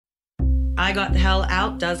I Got the Hell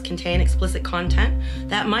Out does contain explicit content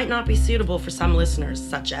that might not be suitable for some listeners,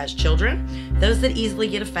 such as children, those that easily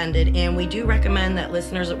get offended, and we do recommend that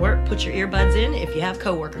listeners at work put your earbuds in if you have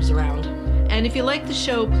coworkers around. And if you like the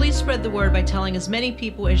show, please spread the word by telling as many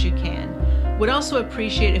people as you can. Would also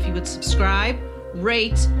appreciate if you would subscribe,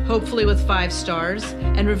 rate, hopefully with 5 stars,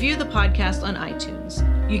 and review the podcast on iTunes.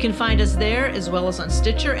 You can find us there as well as on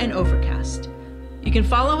Stitcher and Overcast. You can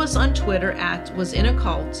follow us on Twitter at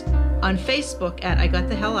WasInACult, on Facebook at I Got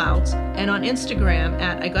the Hell Out, and on Instagram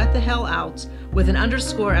at I Got the Hell Out with an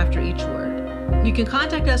underscore after each word. You can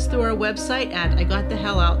contact us through our website at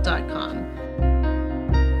IGotTheHellOut.com.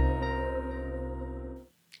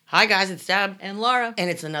 Hi guys, it's Deb. And Laura. And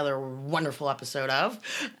it's another wonderful episode of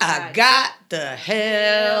I Got the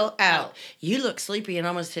Hell Out. You look sleepy and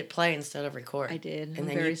almost hit play instead of record. I did. And I'm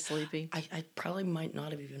then very sleepy. I probably might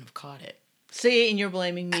not have even have caught it. See, and you're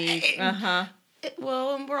blaming me.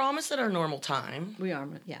 Well, we're almost at our normal time. We are,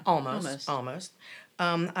 yeah. Almost.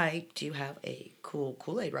 I do have a cool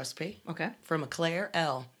Kool-Aid recipe. Okay. From a Claire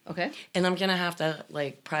L. Okay. And I'm going to have to,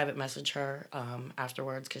 private message her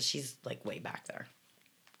afterwards because she's, way back there.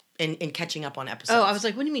 In catching up on episodes. Oh, I was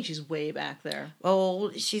like, what do you mean she's way back there?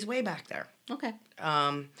 Oh, she's way back there. Okay.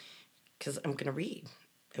 Because I'm going to read,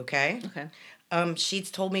 okay? Okay.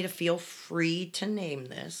 She's told me to feel free to name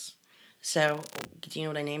this. So, do you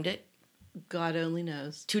know what I named it? God only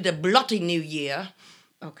knows. To the bloody new year.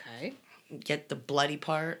 Okay. Get the bloody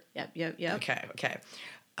part? Yep. Okay.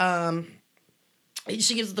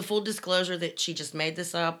 She gives the full disclosure that she just made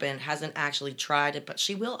this up and hasn't actually tried it, but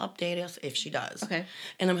she will update us if she does. Okay.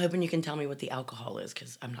 And I'm hoping you can tell me what the alcohol is,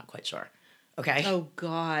 because I'm not quite sure. Okay? Oh,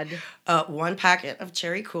 God. 1 packet of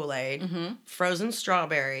cherry Kool-Aid, frozen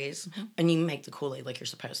strawberries, and you make the Kool-Aid like you're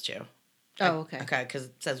supposed to. Oh, okay. Okay, because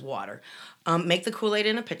it says water. Make the Kool-Aid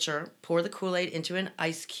in a pitcher. Pour the Kool-Aid into an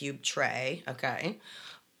ice cube tray. Okay.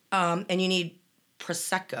 And you need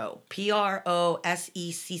Prosecco. Prosecco.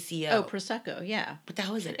 Oh, Prosecco, yeah. What the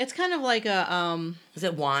hell is it? It's kind of like a... Is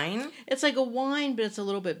it wine? It's like a wine, but it's a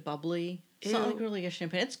little bit bubbly. It's not Ew. like really a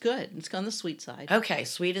champagne. It's good. It's on the sweet side. Okay,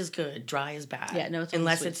 sweet is good. Dry is bad. Yeah, no, it's on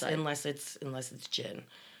the sweet side. Unless it's gin.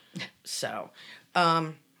 So,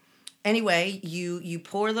 anyway, you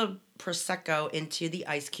pour the Prosecco into the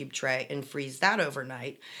ice cube tray and freeze that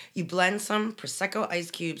overnight. You blend some Prosecco ice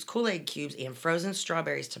cubes, Kool-Aid cubes, and frozen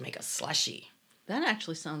strawberries to make a slushy. That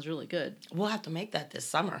actually sounds really good. We'll have to make that this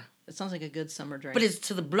summer. It sounds like a good summer drink. But it's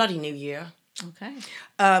to the bloody new year. Okay.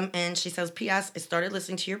 And she says, P.S. I started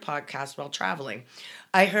listening to your podcast while traveling.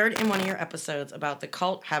 I heard in one of your episodes about the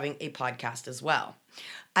cult having a podcast as well.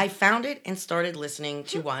 I found it and started listening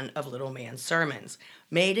to one of Little Man's sermons.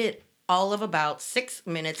 Made it all of about 6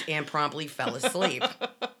 minutes and promptly fell asleep.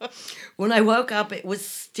 When I woke up, it was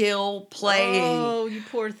still playing. Oh, you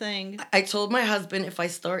poor thing. I told my husband if I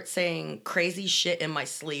start saying crazy shit in my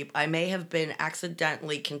sleep, I may have been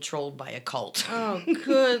accidentally controlled by a cult. Oh,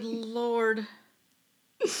 good Lord.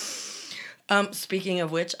 Speaking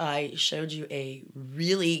of which, I showed you a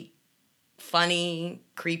really funny,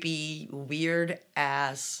 creepy, weird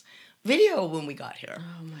ass video when we got here.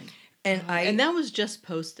 Oh my. And that was just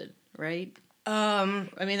posted, right? I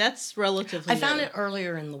mean, that's relatively I found new. it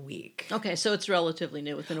earlier in the week. Okay, so it's relatively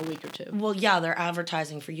new, within a week or two. Well, yeah, they're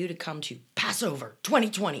advertising for you to come to Passover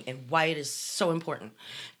 2020 and why it is so important.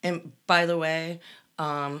 And by the way,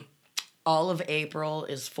 all of April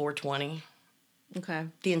is 420. Okay.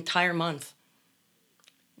 The entire month.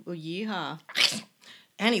 Well, yeehaw.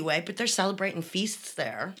 Anyway, but they're celebrating feasts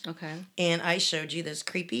there. Okay. And I showed you this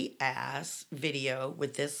creepy ass video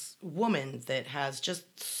with this woman that has just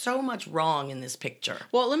so much wrong in this picture.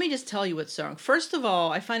 Well, let me just tell you what's wrong. First of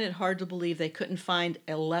all, I find it hard to believe they couldn't find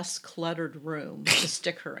a less cluttered room to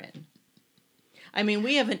stick her in. I mean,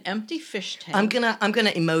 we have an empty fish tank. I'm gonna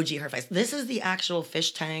emoji her face. This is the actual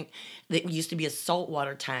fish tank that used to be a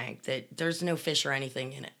saltwater tank that there's no fish or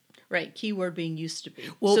anything in it. Right, keyword being used to be.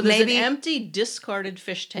 Well, so there's maybe an empty, discarded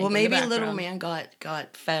fish tank. Well, in maybe the Little Man got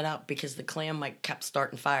fed up because the clam kept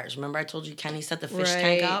starting fires. Remember I told you Kenny set the fish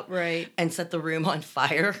tank up? Right. And set the room on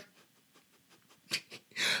fire?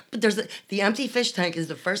 But the empty fish tank is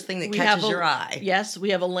the first thing that catches your eye. Yes,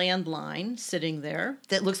 we have a landline sitting there.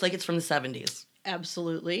 That looks like it's from the 70s.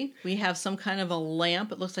 Absolutely. We have some kind of a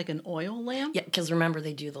lamp. It looks like an oil lamp. Yeah, because remember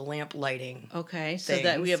they do the lamp lighting. Okay, so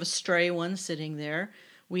that we have a stray one sitting there.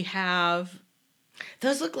 We have...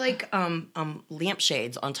 Those look like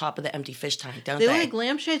lampshades on top of the empty fish tank, don't they? They look like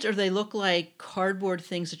lampshades, or they look like cardboard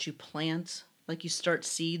things that you plant, like you start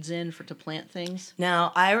seeds in to plant things.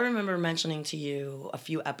 Now, I remember mentioning to you a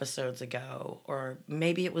few episodes ago, or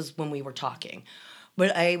maybe it was when we were talking,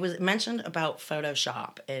 But I was mentioned about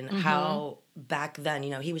Photoshop and how back then,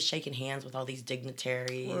 he was shaking hands with all these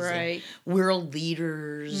dignitaries Right. and world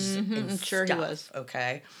leaders and I'm sure stuff. he was.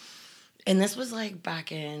 Okay. And this was like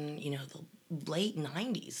back in, the late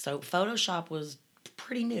 90s. So Photoshop was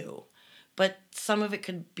pretty new. But some of it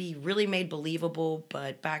could be really made believable.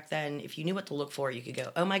 But back then, if you knew what to look for, you could go,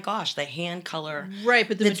 oh my gosh, the hand color. Right,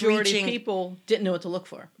 but the that's majority reaching- of people didn't know what to look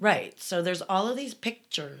for. Right. So there's all of these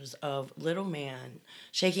pictures of little man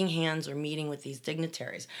shaking hands or meeting with these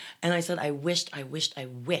dignitaries. And I said, I wished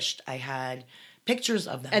I had pictures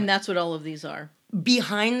of them. And that's what all of these are.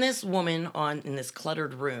 Behind this woman in this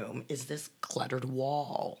cluttered room is this cluttered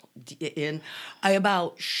wall. And I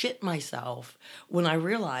about shit myself when I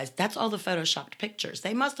realized that's all the photoshopped pictures.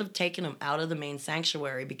 They must have taken them out of the main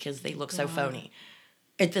sanctuary because they look so phony.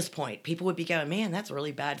 At this point, people would be going, man, that's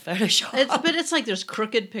really bad Photoshop. But it's like there's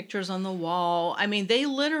crooked pictures on the wall. I mean, they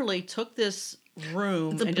literally took this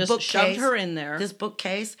room and just shoved her in there. This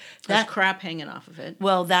bookcase. There's crap hanging off of it.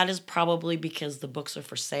 Well, that is probably because the books are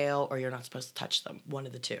for sale or you're not supposed to touch them. One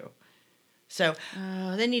of the two. So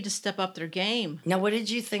they need to step up their game. now, what did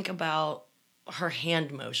you think about her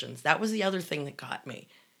hand motions? That was the other thing that got me.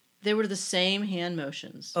 They were the same hand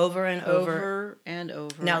motions. Over and over. Over and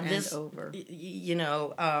over Now and this, over.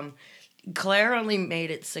 Claire only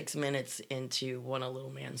made it 6 minutes into one of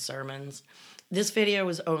Little Man's sermons. This video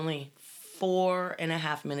was only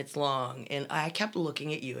 4.5 minutes long, and I kept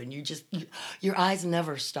looking at you, and your eyes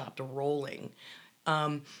never stopped rolling.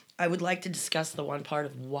 I would like to discuss the one part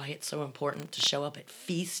of why it's so important to show up at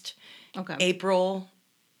Feast, Okay. April,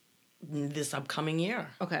 this upcoming year.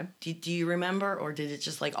 Okay. Do you remember, or did it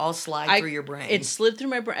just like all slide through your brain? It slid through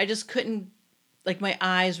my brain. I just couldn't, like my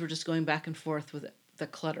eyes were just going back and forth with the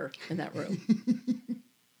clutter in that room.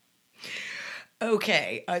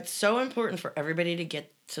 Okay, it's so important for everybody to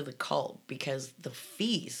get to the cult because the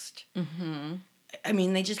feast, I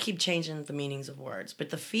mean, they just keep changing the meanings of words, but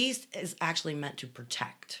the feast is actually meant to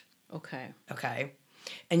protect, Okay.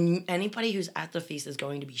 And anybody who's at the feast is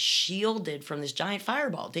going to be shielded from this giant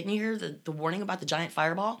fireball. Didn't you hear the warning about the giant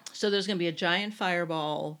fireball? So there's going to be a giant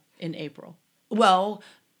fireball in April. Well,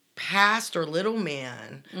 Pastor Little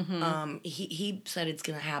Man, he said it's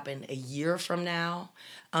going to happen a year from now.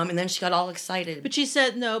 And then she got all excited. But she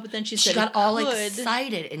said no, but then she said She got it all could.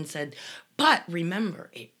 excited and said, but remember,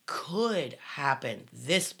 it could happen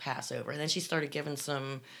this Passover. And then she started giving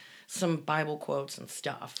some Bible quotes and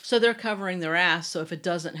stuff. So they're covering their ass, so if it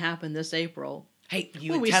doesn't happen this April... Hey,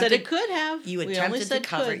 we said it could have. You We only attempted to said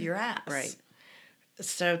cover could. your ass. Right.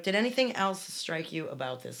 So did anything else strike you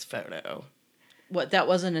about this photo? What, that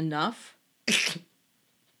wasn't enough?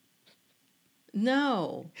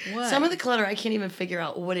 No. What? Some of the clutter, I can't even figure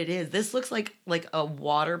out what it is. This looks like a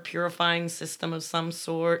water purifying system of some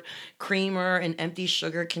sort, creamer, an empty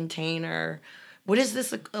sugar container. What is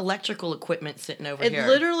this electrical equipment sitting over here? It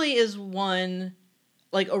literally is one,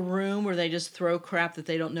 like a room where they just throw crap that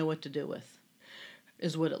they don't know what to do with,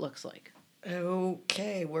 is what it looks like.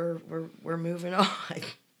 Okay, we're moving on.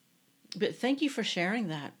 But thank you for sharing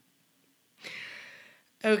that.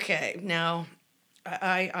 Okay, now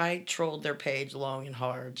I trolled their page long and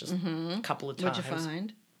hard just a couple of times. What'd you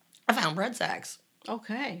find? I found bread sacks.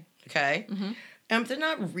 Okay. Okay. They're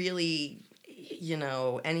not really,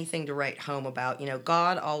 anything to write home about.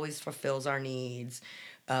 God always fulfills our needs.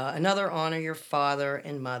 Another, honor your father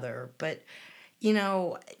and mother. But,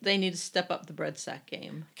 They need to step up the bread sack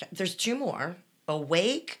game. there's two more.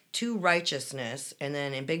 Awake to righteousness. And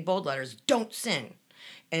then in big bold letters, don't sin.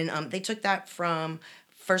 And they took that from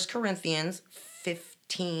 1 Corinthians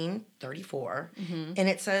 15:34. And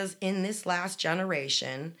it says, in this last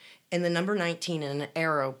generation, and the number 19 and an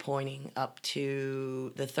arrow pointing up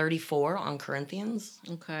to the 34 on Corinthians.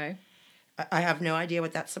 Okay. I have no idea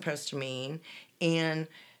what that's supposed to mean. And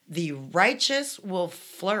the righteous will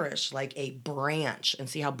flourish like a branch. And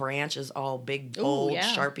see how branch is all big, bold,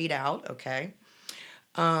 sharpied out? Okay.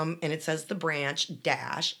 And it says the branch,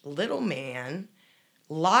 dash, little man,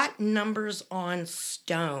 lot numbers on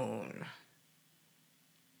stone.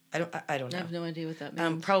 I don't know. I have no idea what that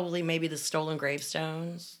means. Probably maybe the stolen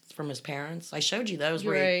gravestones from his parents. I showed you those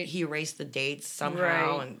where Right. he erased the dates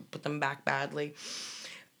somehow Right. and put them back badly.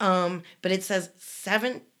 But it says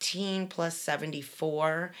 17 plus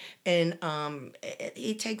 74, and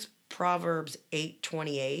he takes Proverbs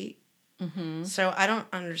 8:28. So I don't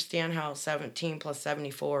understand how 17 plus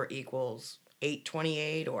 74 equals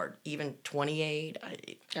 8:28 or even 28.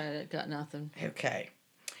 I got nothing. Okay.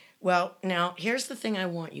 Well, now here's the thing I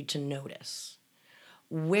want you to notice.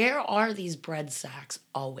 Where are these bread sacks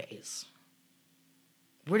always?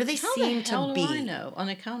 Where do they How seem the hell to do be? I know? On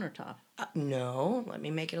a countertop. No, let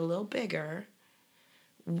me make it a little bigger.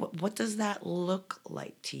 What does that look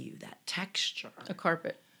like to you, that texture? A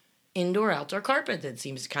carpet. Indoor, outdoor carpet that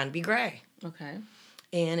seems to kind of be gray. Okay.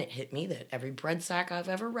 And it hit me that every bread sack I've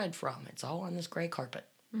ever read from, it's all on this gray carpet.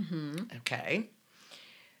 Mm-hmm. Okay.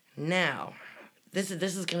 Now, this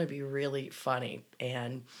is going to be really funny,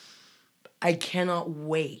 and I cannot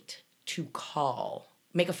wait to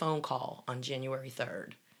make a phone call on January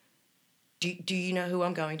 3rd. Do you know who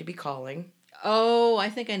I'm going to be calling? Oh, I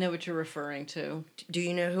think I know what you're referring to. Do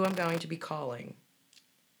you know who I'm going to be calling?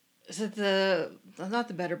 Is it not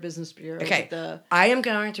the Better Business Bureau? Okay, But I am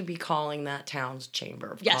going to be calling that town's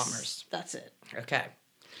Chamber of yes, Commerce. that's it. Okay.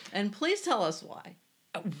 And please tell us why.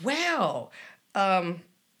 Well,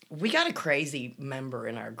 we got a crazy member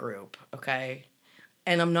in our group, okay?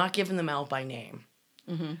 And I'm not giving them out by name.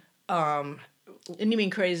 Mm-hmm. And you mean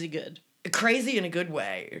crazy good? Crazy in a good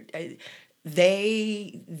way.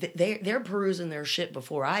 They're perusing their shit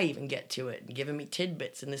before I even get to it and giving me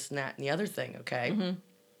tidbits and this and that and the other thing, okay?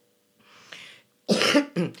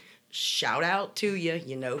 Mm-hmm. Shout out to you.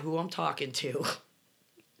 You know who I'm talking to.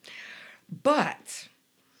 But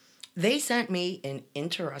they sent me an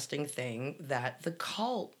interesting thing that the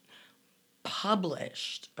cult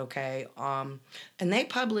published, okay? And they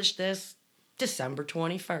published this December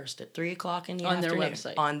 21st at 3 o'clock in the afternoon. On their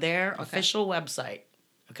website. On their official website,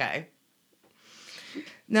 okay?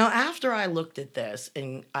 Now, after I looked at this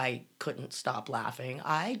and I couldn't stop laughing,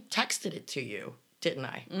 I texted it to you, didn't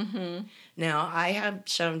I? Mm-hmm. Now, I have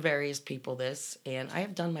shown various people this, and I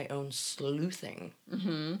have done my own sleuthing.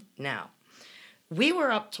 Mm-hmm. Now, we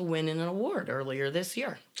were up to winning an award earlier this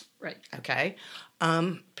year. Right. Okay?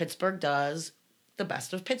 Pittsburgh does the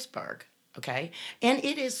Best of Pittsburgh, okay? And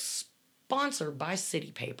it is sponsored by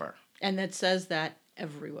City Paper. And that says that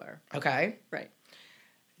everywhere. Okay? Right.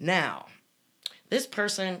 Now, this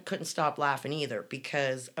person couldn't stop laughing either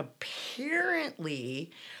because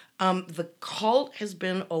apparently the cult has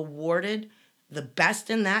been awarded the Best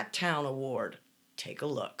in That Town award. Take a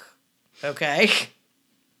look. Okay?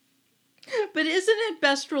 But isn't it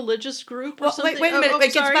Best Religious Group or Well, something? wait a minute.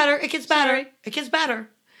 It sorry. gets better. It gets better. Sorry. It gets better.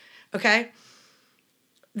 Okay?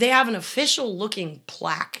 They have an official looking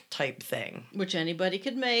plaque type thing. Which anybody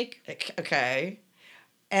could make. Okay?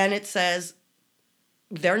 And it says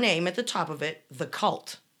their name at the top of it, the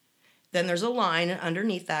cult. Then there's a line, and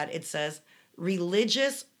underneath that it says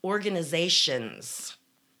religious organizations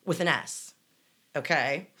with an S.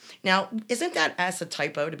 Okay? Now, isn't that S a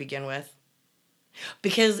typo to begin with?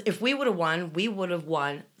 Because if we would have won, we would have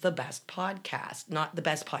won the best podcast, not the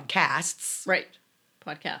best podcasts. Right.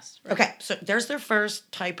 Podcast. Right. Okay, so there's their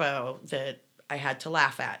first typo that I had to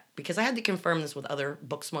laugh at because I had to confirm this with other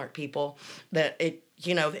book smart people that it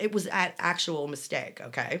was an actual mistake,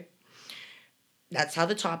 okay? That's how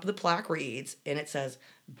the top of the plaque reads, and it says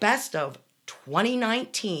Best of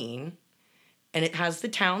 2019, and it has the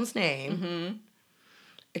town's name. Mm-hmm.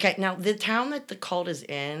 Okay, now the town that the cult is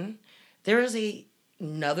in, there is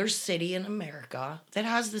another city in America that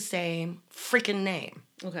has the same freaking name.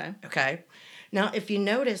 Okay. Okay. Now, if you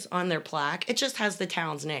notice on their plaque, it just has the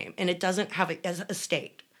town's name, and it doesn't have it as a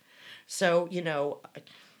state. So,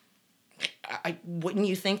 wouldn't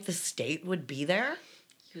you think the state would be there?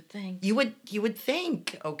 You would think. You would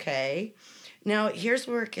think, okay. Now, here's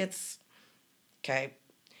where it gets, okay.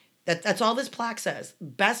 That's all this plaque says.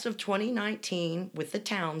 Best of 2019 with the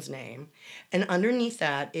town's name. And underneath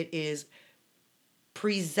that, it is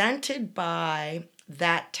presented by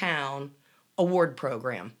that town award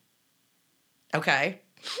program. Okay?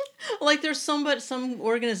 Like there's some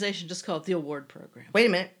organization just called the award program. Wait a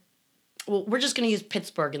minute. Well, we're just going to use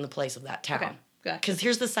Pittsburgh in the place of that town. Okay, gotcha. Because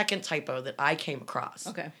here's the second typo that I came across.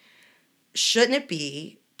 Okay. Shouldn't it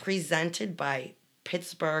be presented by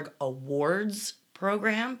Pittsburgh Awards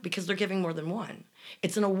Program? Because they're giving more than one.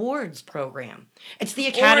 It's an awards program. It's the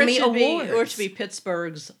Academy Awards. Or it should be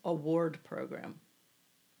Pittsburgh's award program.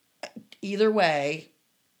 Either way,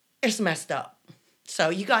 it's messed up. So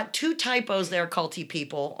you got two typos there, culty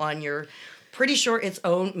people, on your pretty sure its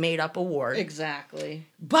own made-up award. Exactly.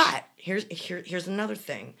 But here's another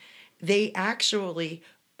thing. They actually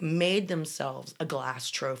made themselves a glass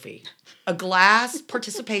trophy. A glass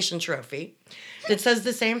participation trophy that says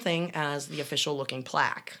the same thing as the official looking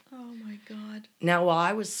plaque. Oh my God. Now, while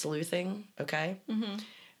I was sleuthing, okay,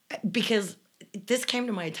 because this came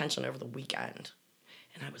to my attention over the weekend,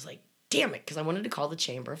 and I was like, damn it, because I wanted to call the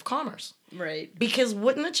Chamber of Commerce. Right. Because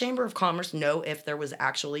wouldn't the Chamber of Commerce know if there was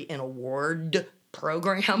actually an award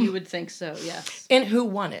program? You would think so, yes. And who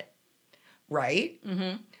won it, right?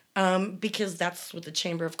 Because that's what the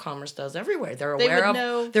Chamber of Commerce does everywhere. They're They aware would of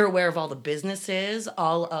know- they're aware of all the businesses,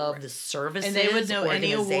 all of the services, And they would know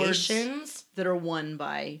any awards organizations. that are won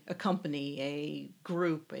by a company, a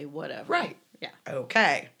group, a whatever. Right. Yeah.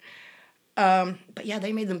 Okay. But yeah,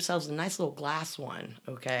 they made themselves a nice little glass one,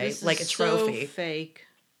 okay? This like a is trophy. so fake.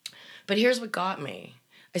 But here's what got me.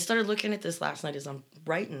 I started looking at this last night as I'm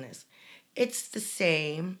writing this. It's the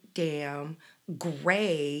same damn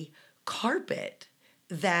gray carpet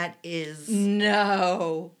that is...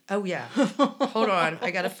 No. Oh, yeah. Hold on.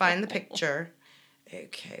 I got to find the picture.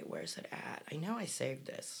 Okay, where's it at? I know I saved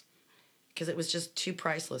this because it was just too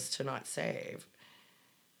priceless to not save.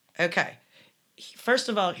 Okay. First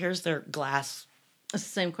of all, here's their glass. It's the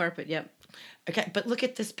same carpet, yep. Okay, but look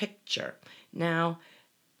at this picture. Now,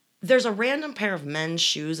 there's a random pair of men's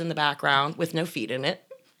shoes in the background with no feet in it.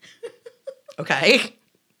 Okay.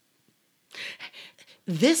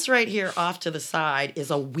 This right here off to the side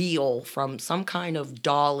is a wheel from some kind of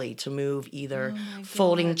dolly to move either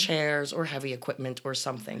folding chairs or heavy equipment or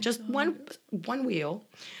something. Just one wheel.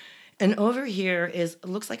 And over here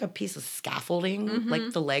looks like a piece of scaffolding,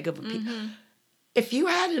 like the leg of a piece. If you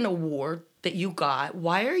had an award that you got,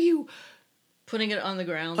 why are you putting it on the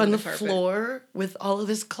ground on the carpet floor with all of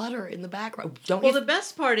this clutter in the background? Well, the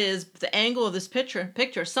best part is the angle of this picture.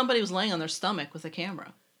 Somebody was laying on their stomach with a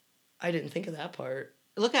camera. I didn't think of that part.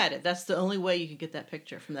 Look at it. That's the only way you can get that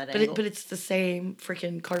picture from that angle. But it's the same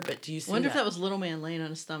freaking carpet. Do you see Wonder if that was Little Man laying on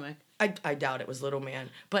his stomach. I doubt it was Little Man.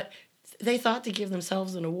 But they thought to give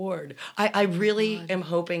themselves an award. I really am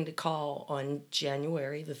hoping to call on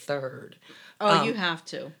January the 3rd. Oh, you have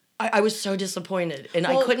to. I was so disappointed. And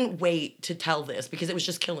I couldn't wait to tell this because it was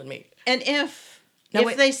just killing me. And if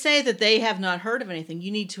they say that they have not heard of anything,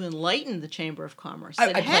 you need to enlighten the Chamber of Commerce.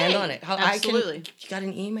 I planned on it. Absolutely. You got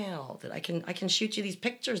an email that I can shoot you these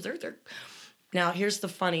pictures. They're Now, here's the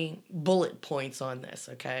funny bullet points on this,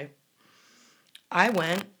 okay? I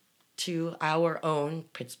went to our own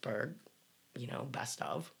Pittsburgh, best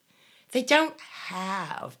of. They don't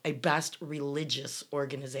have a best religious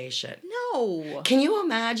organization. No. Can you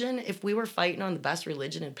imagine if we were fighting on the best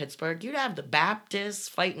religion in Pittsburgh? You'd have the Baptists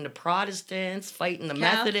fighting the Protestants, fighting the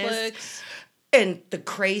Methodists, and the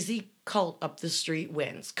crazy cult up the street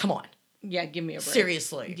wins. Come on. Yeah, give me a break.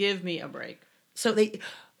 Seriously. Give me a break. So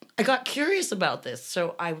I got curious about this.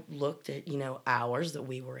 So I looked at, hours that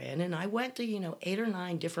we were in, and I went to, 8 or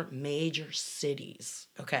 9 different major cities,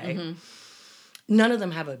 okay? Mm-hmm. None of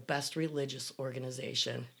them have a best religious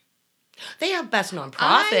organization. They have best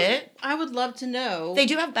nonprofit. I would love to know. They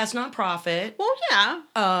do have best nonprofit. Well,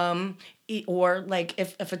 yeah. Or like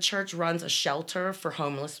if a church runs a shelter for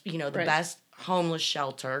homeless, the best homeless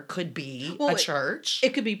shelter could be a church.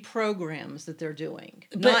 It could be programs that they're doing,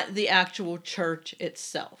 not the actual church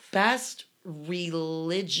itself. Best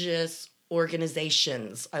religious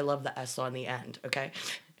organizations. I love the S on the end, okay?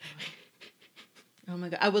 Oh my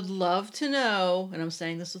God. I would love to know, and I'm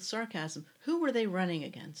saying this with sarcasm, who were they running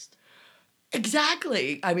against?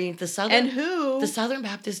 Exactly. I mean, the Southern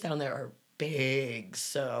Baptists down there are big,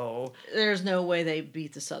 so... There's no way they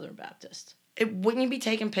beat the Southern Baptist. Wouldn't you be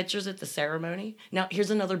taking pictures at the ceremony? Now,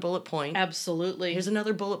 here's another bullet point. Absolutely. Here's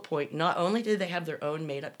another bullet point. Not only did they have their own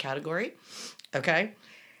made-up category, okay,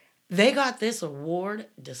 they got this award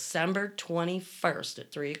December 21st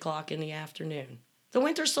at 3 o'clock in the afternoon. The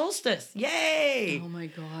winter solstice. Yay! Oh, my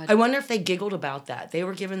God. I wonder if they giggled about that. They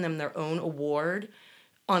were giving them their own award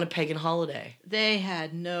on a pagan holiday. They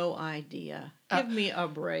had no idea. Give me a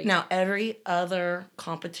break. Now, every other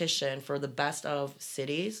competition for the best of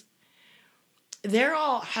cities, they're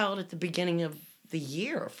all held at the beginning of the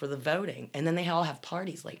year for the voting. And then they all have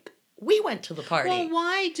parties. Like, we went to the party. Well,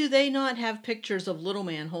 why do they not have pictures of Little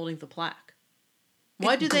Man holding the plaque?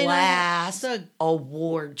 Why do they not have the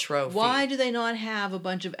award trophy? Why do they not have a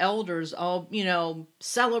bunch of elders all,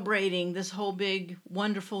 celebrating this whole big,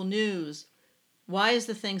 wonderful news? Why is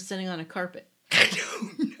the thing sitting on a carpet? I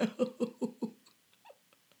don't know.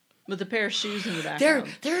 With a pair of shoes in the background.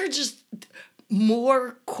 There are just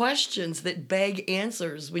more questions that beg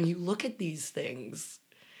answers when you look at these things.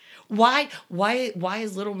 Why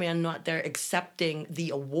is Little Man not there accepting the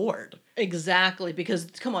award? Exactly, because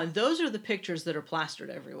come on, those are the pictures that are plastered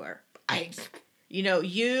everywhere.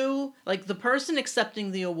 You like the person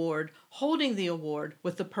accepting the award, holding the award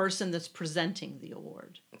with the person that's presenting the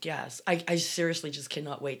award. Yes, I seriously just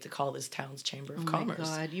cannot wait to call this town's Chamber of Commerce. Oh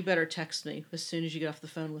my God, you better text me as soon as you get off the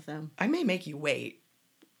phone with them. I may make you wait.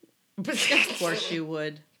 Of course you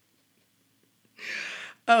would.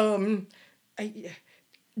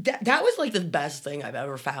 That was like the best thing I've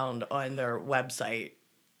ever found on their website.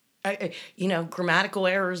 Grammatical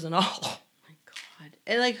errors and all. Oh my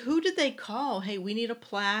And like, who did they call? Hey, we need a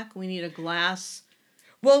plaque. We need a glass.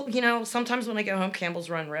 Well, sometimes when I go home, Campbell's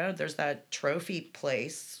Run Road, there's that trophy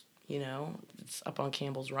place. It's up on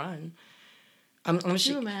Campbell's Run. Could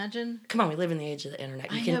you imagine? Come on, we live in the age of the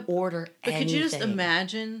internet. You can order anything. But could you just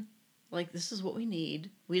imagine, like, this is what we need.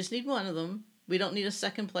 We just need one of them. We don't need a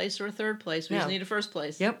second place or a third place. We just need a first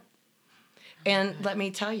place. Yep. And let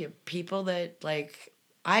me tell you, people that, like,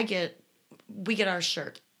 we get our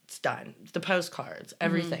shirts done, the postcards,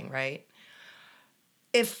 everything, right?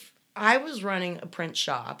 If I was running a print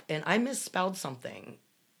shop and I misspelled something,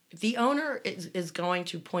 the owner is going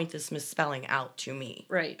to point this misspelling out to me.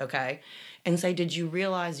 Right. Okay? And say, did you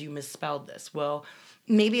realize you misspelled this? Well,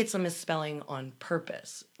 maybe it's a misspelling on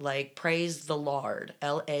purpose, like praise the Lord,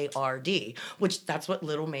 Lard, which that's what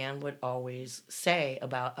little man would always say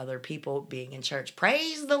about other people being in church.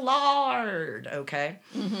 Praise the Lord, okay?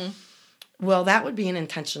 Mm-hmm. Well, that would be an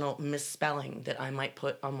intentional misspelling that I might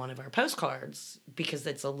put on one of our postcards because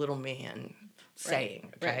it's a little man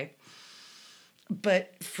saying, okay? Right.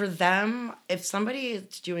 But for them, if somebody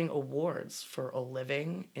is doing awards for a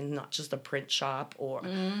living and not just a print shop, or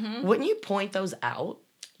wouldn't you point those out?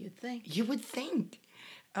 You'd think. You would think.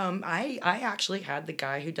 I actually had the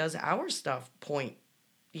guy who does our stuff point,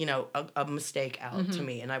 a mistake out to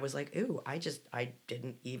me, and I was like, ooh, I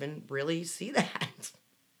didn't even really see that.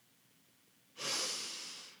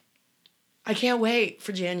 I can't wait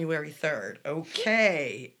for January 3rd.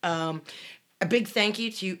 Okay. A big thank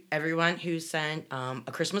you to everyone who sent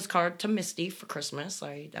a Christmas card to Misty for Christmas.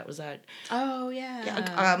 That was at... Oh, yeah.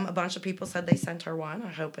 Yeah, a bunch of people said they sent her one.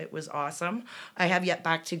 I hope it was awesome. I have yet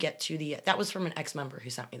back to get to the... That was from an ex-member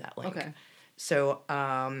who sent me that link. Okay. So,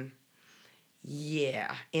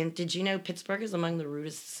 yeah. And did you know Pittsburgh is among the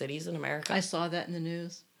rudest cities in America? I saw that in the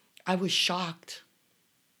news. I was shocked.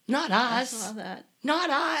 Not us. I saw that. Not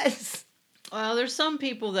us. Well, there's some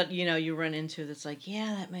people that, you run into that's like,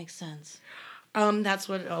 yeah, that makes sense. That's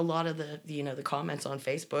what a lot of the comments on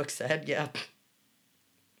Facebook said, yeah.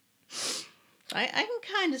 I can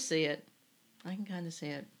kind of see it.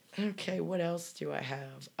 Okay, what else do I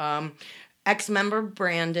have? Ex-member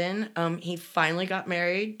Brandon, he finally got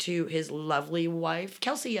married to his lovely wife,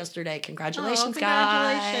 Kelsey, yesterday. Congratulations,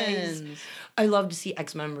 guys. I love to see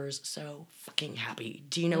ex-members so fucking happy.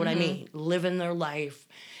 Do you know what I mean? Living their life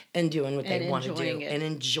and doing what they want to do and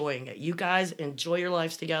enjoying it. You guys enjoy your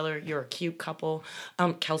lives together. You're a cute couple.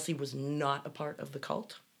 Kelsey was not a part of the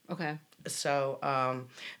cult. Okay. So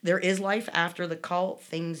there is life after the cult.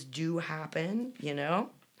 Things do happen,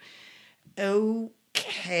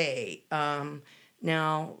 Okay.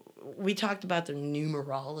 Now, we talked about their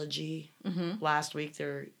numerology last week.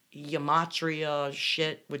 Their gematria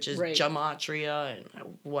shit, which is gematria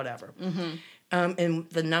and whatever. And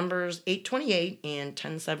the numbers 828 and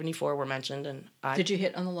 1074 were mentioned. And did you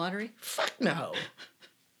hit on the lottery? Fuck no.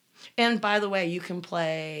 And by the way, you can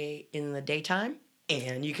play in the daytime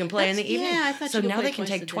and you can play in the evening. Yeah, I thought so. Now they can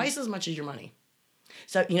take twice as much as your money.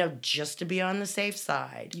 So, just to be on the safe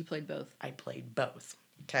side. You played both. I played both.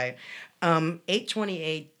 Okay.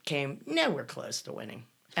 828 came nowhere close to winning.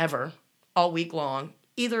 Ever. All week long.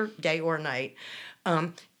 Either day or night.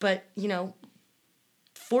 But,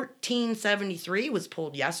 1473 was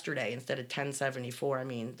pulled yesterday instead of 1074. I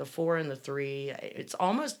mean, the 4 and the 3, it's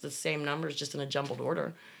almost the same numbers, just in a jumbled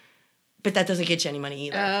order. But that doesn't get you any money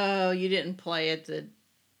either. Oh, you didn't play it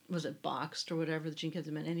was it boxed or whatever? That you can get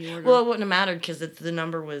them in any order? Well, it wouldn't have mattered because the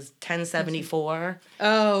number was 1074.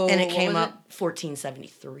 Oh. And it came up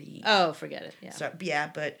 1473. Oh, forget it. Yeah. So, yeah,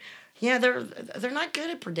 but... Yeah, they're not good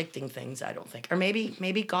at predicting things, I don't think. Or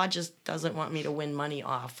maybe God just doesn't want me to win money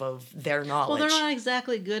off of their knowledge. Well, they're not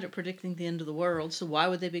exactly good at predicting the end of the world, so why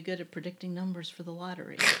would they be good at predicting numbers for the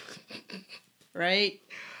lottery? Right?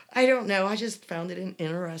 I don't know. I just found it an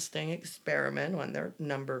interesting experiment on their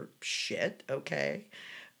number shit, okay?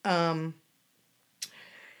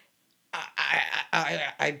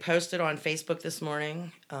 I posted on Facebook this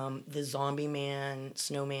morning the Zombie Man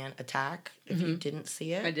Snowman attack. If you didn't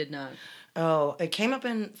see it, I did not. Oh, it came up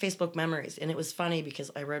in Facebook memories, and it was funny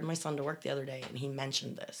because I rode my son to work the other day, and he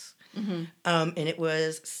mentioned this. And it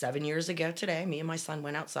was 7 years ago today. Me and my son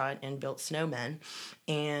went outside and built snowmen,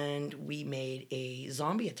 and we made a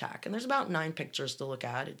zombie attack. And there's about 9 pictures to look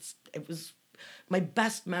at. It was my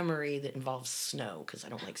best memory that involves snow because I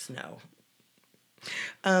don't like snow.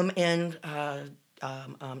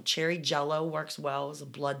 Cherry Jello works well as a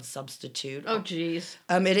blood substitute. Oh, geez.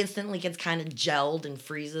 It instantly gets kind of gelled and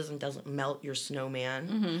freezes and doesn't melt your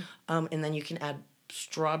snowman. And then you can add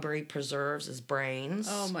strawberry preserves as brains.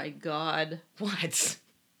 Oh, my God. What?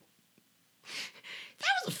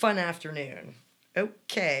 That was a fun afternoon.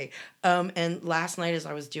 Okay. And last night as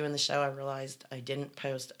I was doing the show, I realized I didn't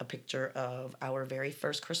post a picture of our very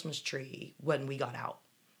first Christmas tree when we got out.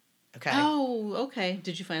 Okay. Oh, okay.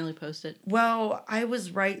 Did you finally post it? Well, I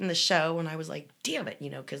was writing the show and I was like, damn it,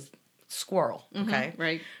 because squirrel. Okay.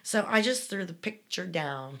 Right. So I just threw the picture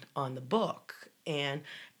down on the book and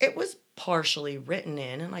it was partially written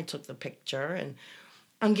in, and I took the picture and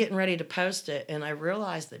I'm getting ready to post it. And I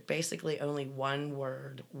realized that basically only one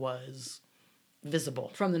word was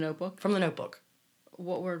visible From the notebook? from the notebook.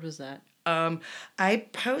 What word was that? I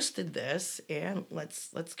posted this, and let's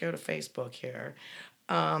go to Facebook here.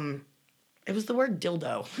 It was the word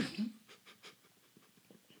dildo.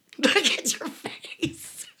 Look at your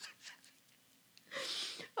face.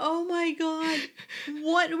 Oh my God.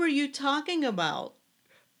 What were you talking about?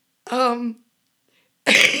 I'm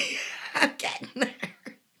getting there.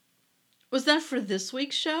 Was that for this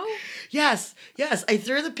week's show? Yes. I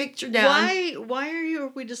threw the picture down. Why are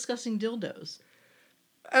we discussing dildos?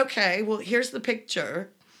 Okay, well, here's the picture.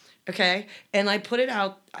 Okay, and I put it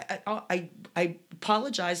out. I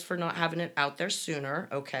apologize for not having it out there sooner.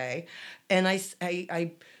 Okay, and I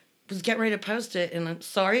was getting ready to post it, and I'm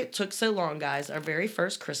sorry it took so long, guys. Our very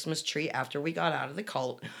first Christmas tree after we got out of the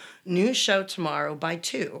cult. New show tomorrow by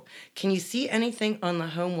 2. Can you see anything on the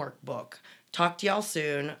homework book? Talk to y'all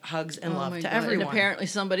soon. Hugs and love to everyone. And apparently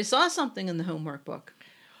somebody saw something in the homework book.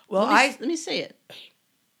 Well, let me see it.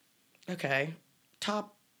 Okay,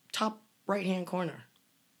 top right hand corner.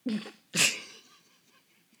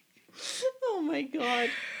 Oh my God.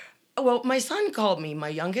 Well, my son called me. My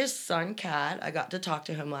youngest son, Kat. I got to talk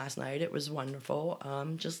to him last night. It was wonderful.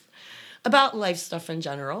 Just about life stuff in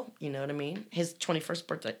general. You know what I mean? His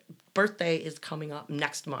 21st birthday is coming up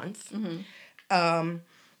next month. Mm-hmm.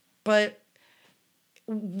 But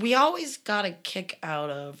we always got a kick out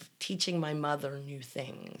of teaching my mother new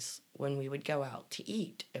things when we would go out to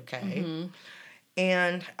eat, okay? Mm-hmm.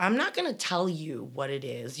 And I'm not going to tell you what it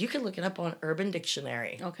is. You can look it up on Urban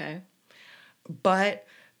Dictionary. Okay. But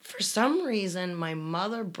for some reason, my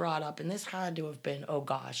mother brought up, and this had to have been,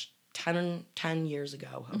 10 years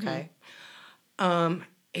ago, okay? Mm-hmm.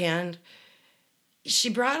 And she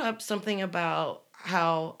brought up something about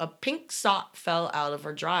how a pink sock fell out of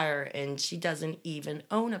her dryer, and she doesn't even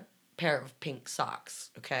own a pair of pink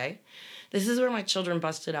socks, okay? This is where my children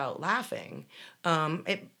busted out laughing.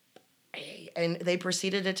 And they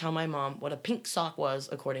proceeded to tell my mom what a pink sock was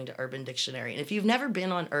according to Urban Dictionary. And if you've never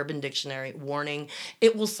been on Urban Dictionary, warning,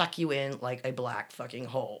 it will suck you in like a black fucking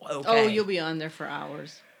hole, okay? Oh, you'll be on there for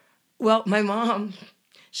hours. Well, my mom,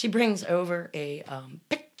 she brings over a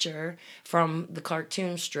picture from the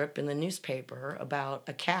cartoon strip in the newspaper about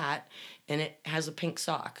a cat, and it has a pink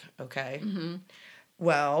sock, okay? Mm-hmm.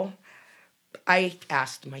 Well, I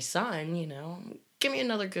asked my son, give me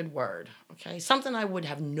another good word, okay? Something I would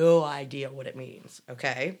have no idea what it means,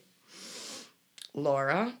 okay?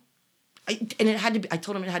 Laura. I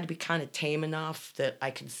told him it had to be kind of tame enough that I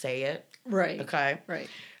could say it. Right. Okay? Right.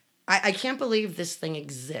 I can't believe this thing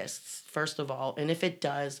exists, first of all. And if it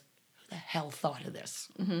does, who the hell thought of this?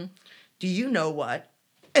 Mm-hmm. Do you know what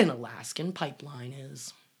an Alaskan pipeline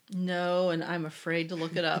is? No, and I'm afraid to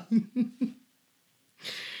look it up.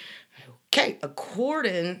 Okay,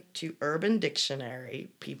 according to Urban Dictionary,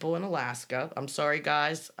 people in Alaska, I'm sorry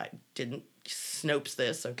guys, I didn't Snopes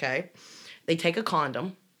this, okay? They take a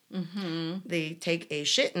condom, Mm-hmm. they take a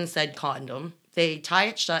shit in said condom, they tie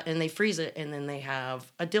it shut and they freeze it, and then they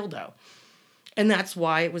have a dildo. And that's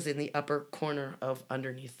why it was in the upper corner of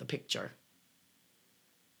underneath the picture.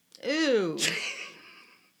 Ooh.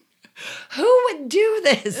 Who would do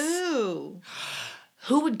this? Ooh.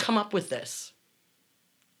 Who would come up with this?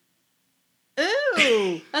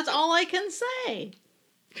 Ooh. That's all I can say.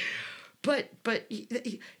 But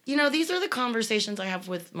these are the conversations I have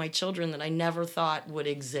with my children that I never thought would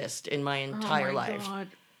exist in my entire life. God.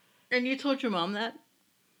 And you told your mom that?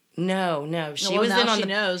 No. She well, was now in on she the.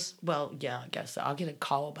 knows. Well, yeah, I guess so. I'll get a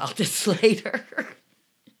call about this later.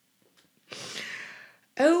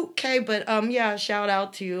 Okay, but yeah, shout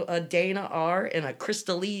out to Dana R and a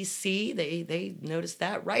Crystalise C. They noticed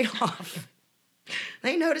that right off.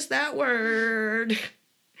 They noticed that word.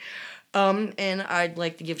 And I'd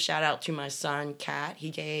like to give shout out to my son, Kat. He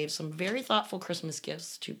gave some very thoughtful Christmas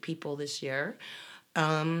gifts to people this year.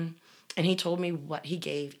 And he told me what he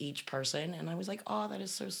gave each person. And I was like, oh, that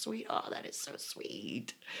is so sweet. Oh, that is so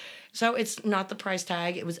sweet. So it's not the price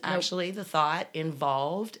tag. It was actually the thought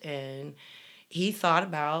involved. And he thought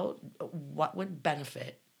about what would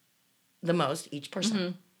benefit the most each person.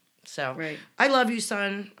 Mm-hmm. So right. I love you,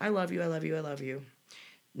 son. I love you. I love you. I love you.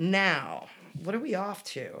 Now, what are we off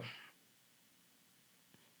to?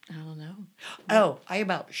 I don't know. Oh, I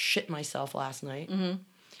about shit myself last night.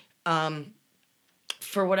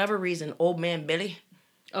 For whatever reason, old man Billy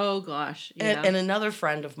Oh gosh. Yeah. and another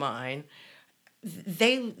friend of mine,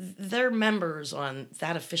 they're members on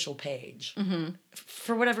that official page.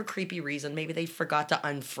 For whatever creepy reason, maybe they forgot to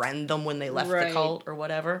unfriend them when they left the Right. cult or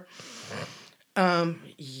whatever.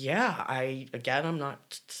 Yeah, I'm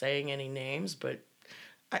not saying any names, but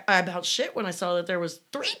I about shit when I saw that there was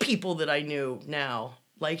 3 people that I knew now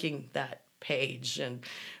liking that page, and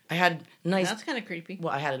I had nice. That's kind of creepy.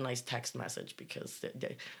 Well, I had a nice text message because,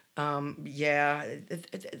 yeah,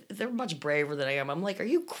 they're much braver than I am. I'm like, are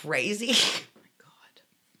you crazy?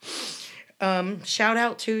 God. Shout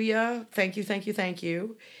out to you. Thank you, thank you, thank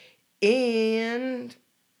you. And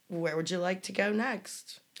where would you like to go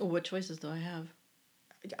next? Oh, what choices do I have?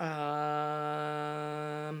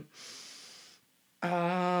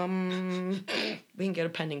 We can go to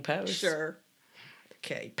pending posts. Sure.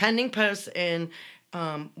 Okay, pending posts, and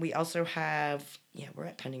we also have, we're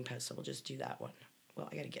at pending posts, so we'll just do that one. Well,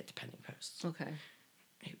 I got to get to pending posts. Okay.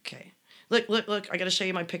 Okay. Look, I got to show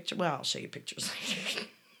you my picture. Well, I'll show you pictures later.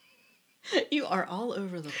 You are all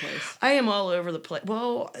over the place. I am all over the place.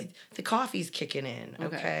 Well, the coffee's kicking in,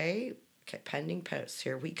 okay? Okay, pending posts.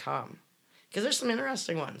 Here we come. Because there's some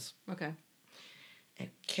interesting ones. Okay.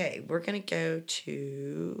 Okay, we're going to go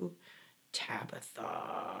to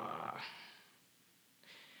Tabitha.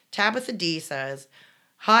 Tabitha D says,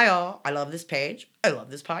 "Hi all, I love this page. I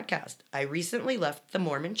love this podcast. I recently left the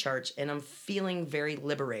Mormon church and I'm feeling very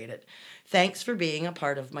liberated. Thanks for being a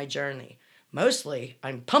part of my journey. Mostly,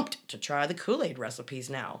 I'm pumped to try the Kool-Aid recipes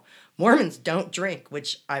now. Mormons don't drink,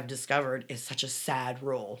 which I've discovered is such a sad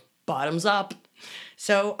rule. Bottoms up."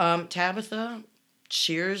 So, Tabitha,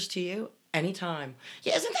 cheers to you anytime.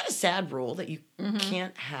 Yeah, isn't that a sad rule that you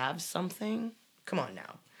can't have something? Come on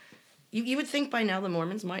now. You would think by now the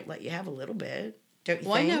Mormons might let you have a little bit, don't you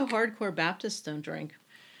Well, think? I know hardcore Baptists don't drink.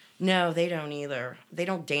 No, they don't either. They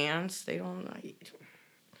don't dance. They don't.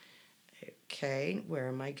 Okay, where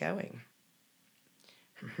am I going?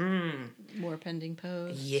 More pending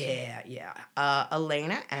posts. Yeah.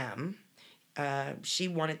 Elena M. She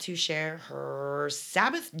wanted to share her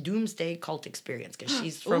Sabbath Doomsday cult experience because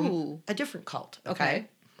she's from Ooh. a different cult. Okay.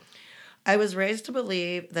 I was raised to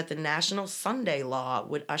believe that the National Sunday Law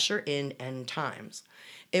would usher in end times.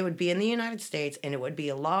 It would be in the United States, and it would be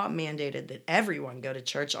a law mandated that everyone go to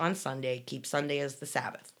church on Sunday, keep Sunday as the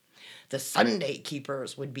Sabbath. The Sunday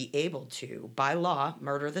keepers would be able to, by law,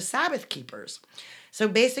 murder the Sabbath keepers. So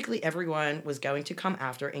basically, everyone was going to come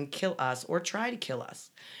after and kill us or try to kill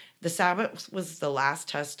us. The Sabbath was the last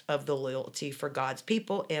test of the loyalty for God's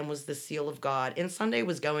people and was the seal of God, and Sunday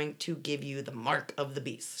was going to give you the mark of the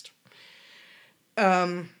beast.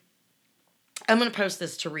 I'm going to post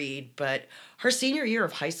this to read, but her senior year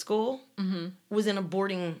of high school was in a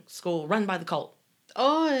boarding school run by the cult.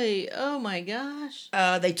 Oy, oh my gosh.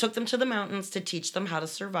 They took them to the mountains to teach them how to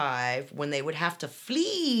survive when they would have to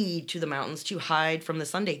flee to the mountains to hide from the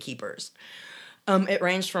Sunday keepers. It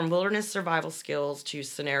ranged from wilderness survival skills to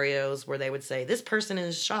scenarios where they would say, this person is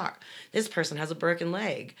in shock. This person has a broken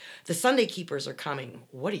leg. The Sunday keepers are coming.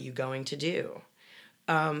 What are you going to do?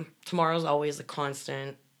 Tomorrow's always a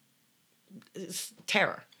constant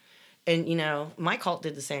terror. And, my cult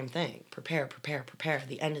did the same thing. Prepare.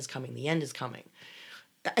 The end is coming. The end is coming.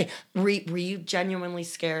 Were you genuinely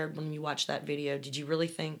scared when you watched that video? Did you really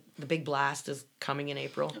think the big blast is coming in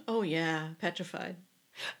April? Oh, yeah. Petrified.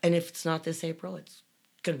 And if it's not this April, it's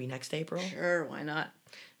going to be next April? Sure, why not?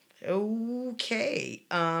 Okay.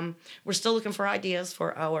 We're still looking for ideas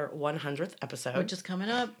for our 100th episode. Which is coming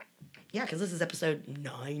up. Yeah, because this is episode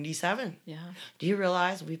 97. Yeah. Do you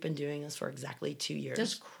realize we've been doing this for exactly 2 years?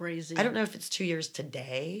 That's crazy. I don't know if it's 2 years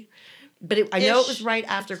today, but I know it was right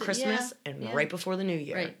after Christmas and right before the New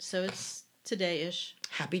Year. Right, so it's today-ish.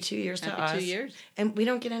 Happy 2 years to us. Happy 2 years. And we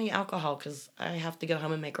don't get any alcohol because I have to go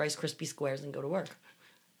home and make Rice Krispie squares and go to work.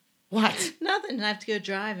 What? Nothing. I have to go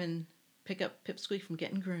drive and pick up Pipsqueak from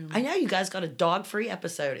getting groomed. I know you guys got a dog-free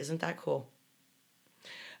episode. Isn't that cool?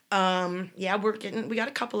 Yeah, we got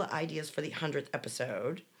a couple of ideas for the 100th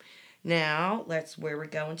episode. Now, where we're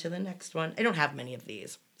going to the next one. I don't have many of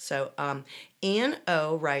these. So, Ann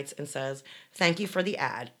O writes and says, "Thank you for the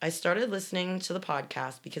ad. I started listening to the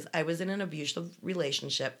podcast because I was in an abusive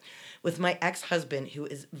relationship with my ex-husband who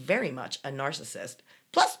is very much a narcissist,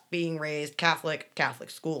 plus being raised Catholic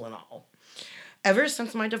school and all. Ever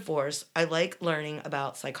since my divorce, I like learning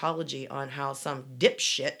about psychology on how some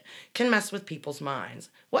dipshit can mess with people's minds.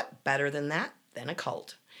 What better than that than a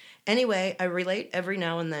cult? Anyway, I relate every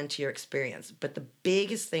now and then to your experience, but the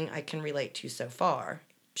biggest thing I can relate to so far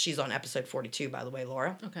she's on episode 42, by the way,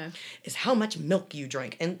 Laura. Okay. Is how much milk you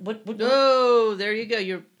drink. And what Oh, there you go.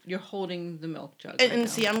 You're holding the milk jug. and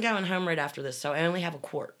see, I'm going home right after this, so I only have a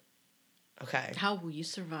quart. Okay. How will you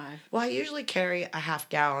survive? Well, I usually carry a half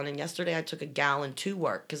gallon, and yesterday I took a gallon to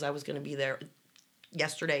work because I was going to be there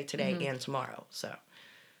yesterday, today, and tomorrow. So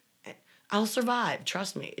I'll survive.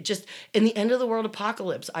 Trust me. It just in the end of the world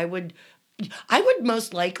apocalypse, I would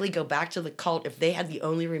most likely go back to the cult if they had the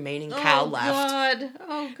only remaining cow left. God.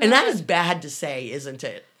 Oh God. And that is bad to say, isn't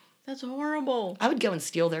it? That's horrible. I would go and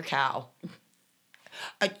steal their cow.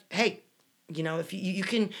 Hey, you know, if you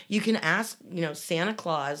can ask, you know, Santa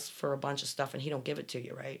Claus for a bunch of stuff and he don't give it to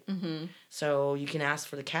you, right? Mm-hmm. So you can ask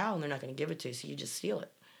for the cow and they're not going to give it to you, so you just steal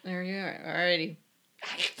it. There you are. Alrighty.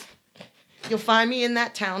 You'll find me in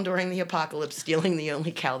that town during the apocalypse stealing the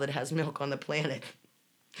only cow that has milk on the planet.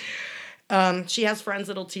 She has friends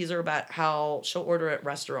that'll tease her about how she'll order at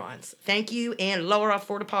restaurants. Thank you, and Laura,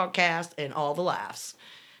 for the podcast and all the laughs.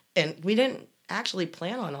 And we didn't actually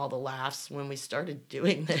plan on all the laughs when we started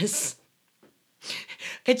doing this.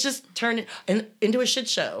 It just turned into a shit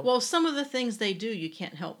show. Well, some of the things they do, you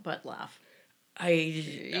can't help but laugh.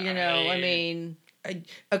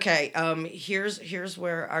 Okay, here's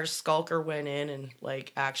where our skulker went in and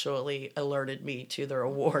like actually alerted me to their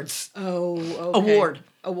awards. Oh, okay.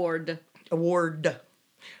 Award.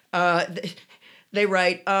 They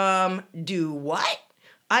write, do what?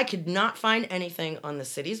 I could not find anything on the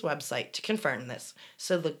city's website to confirm this.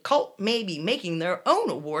 So the cult may be making their own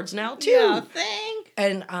awards now too. Yeah, think.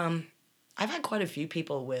 And I've had quite a few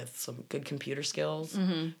people with some good computer skills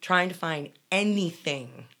trying to find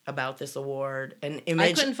anything about this award. An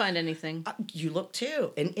image. I couldn't find anything. You look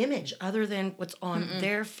too. An image other than what's on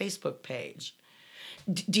their Facebook page.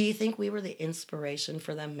 Do you think we were the inspiration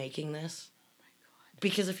for them making this? Oh my God.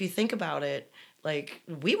 Because if you think about it, like,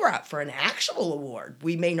 we were up for an actual award.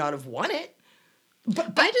 We may not have won it.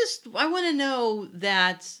 But I want to know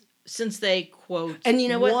that since they quote and you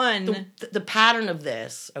know what? Won. The pattern of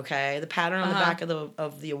this, okay? The pattern on the back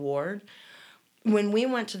of the award. When we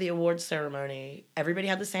went to the award ceremony, everybody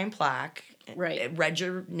had the same plaque. Right. It read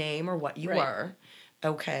your name or what you were.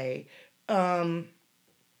 Okay. I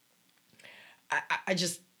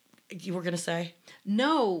just, you were going to say?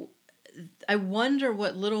 No, I wonder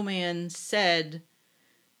what Little Man said,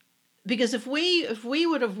 because if we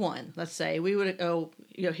would have won, let's say, we would go,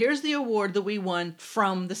 here's the award that we won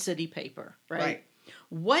from the city paper, right?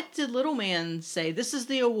 What did Little Man say? This is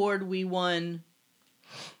the award we won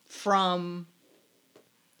from.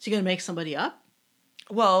 Is he going to make somebody up?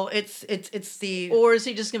 Well, it's the... Or is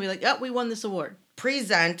he just going to be like, we won this award?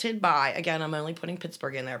 Presented by, again, I'm only putting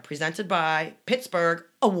Pittsburgh in there, presented by Pittsburgh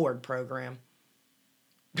Award Program.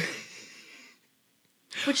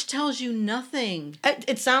 Which tells you nothing.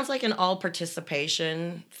 It sounds like an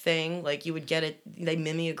all-participation thing. Like, you would get it, they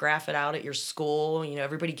mimeograph it out at your school.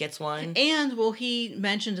 Everybody gets one. And will he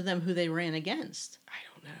mention to them who they ran against?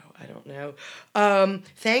 I don't know.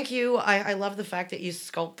 Thank you. I love the fact that you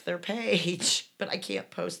sculpt their page, but I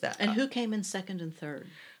can't post that. And who came in second and third?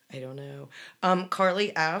 I don't know.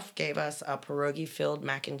 Carly F. gave us a pierogi-filled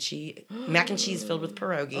mac and cheese filled with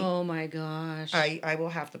pierogi. Oh my gosh. I will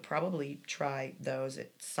have to probably try those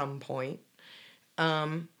at some point.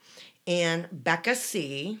 And Becca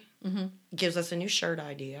C. gives us a new shirt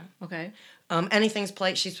idea. Okay. Anything's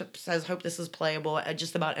play. She says, "Hope this is playable."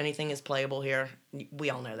 Just about anything is playable here. We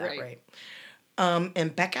all know that, right?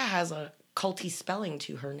 And Becca has a culty spelling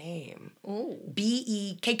to her name. Oh.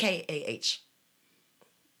 Bekkah.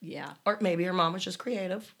 Yeah. Or maybe her mom was just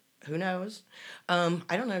creative. Who knows? I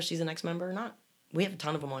don't know if she's an ex-member or not. We have a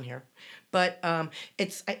ton of them on here. But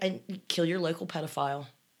it's I kill your local pedophile.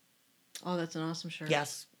 Oh, that's an awesome shirt.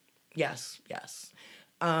 Yes.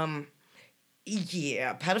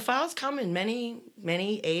 Yeah, pedophiles come in many,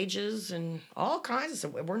 many ages and all kinds of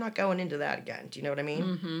stuff. We're not going into that again. Do you know what I mean?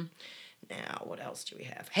 Mm-hmm. Now, what else do we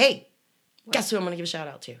have? Hey, guess who I'm going to give a shout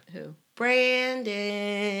out to? Who?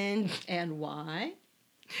 Brandon. And why?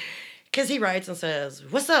 Because he writes and says,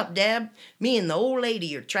 "What's up, Deb? Me and the old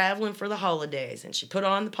lady are traveling for the holidays, and she put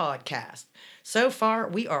on the podcast. So far,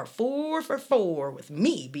 we are 4 for 4 with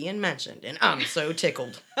me being mentioned, and I'm so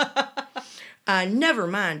tickled. I never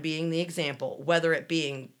mind being the example, whether it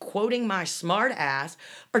being quoting my smart ass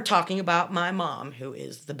or talking about my mom, who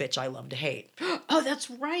is the bitch I love to hate." Oh, that's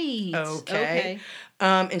right. Okay.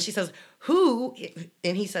 And she says,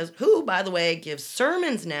 he says, who, by the way, gives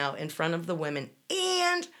sermons now in front of the women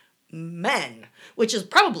and men, which is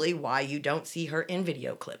probably why you don't see her in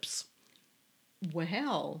video clips.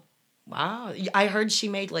 Well. Wow. I heard she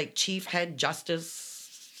made like chief head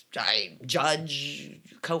justice Judge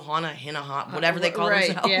Kohana Hinaha, whatever they call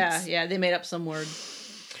themselves. Yeah, they made up some word.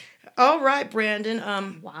 All right,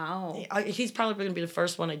 Brandon. Wow. He's probably going to be the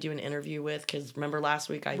first one I do an interview with, because remember last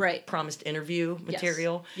week I promised interview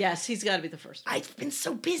material. Yes, he's got to be the first one. I've been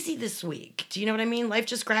so busy this week. Do you know what I mean? Life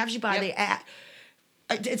just grabs you by the ass.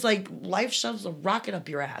 It's like life shoves a rocket up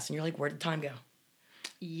your ass, and you're like, where did time go?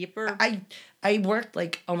 Yipper. I worked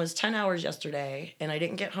like almost 10 hours yesterday, and I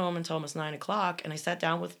didn't get home until almost 9 o'clock, and I sat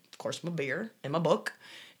down with, of course, my beer and my book,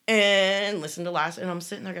 and listened to and I'm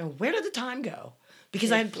sitting there going, where did the time go?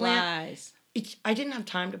 Because I had planned. I didn't have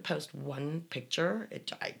time to post one picture.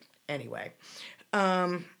 Anyway.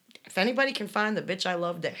 If anybody can find the bitch I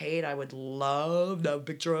love to hate, I would love to have a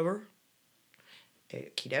picture of her.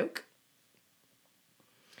 Okie doke.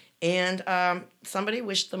 And somebody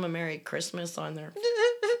wished them a Merry Christmas on their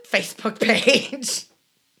Facebook page.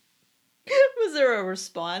 Was there a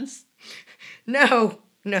response? No.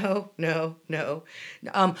 I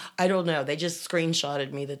don't know. They just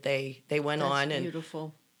screenshotted me that they went That's on and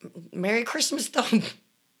beautiful. Merry Christmas done.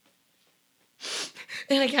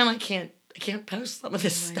 And again, I can't post some of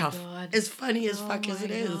this stuff. God. As funny as fuck as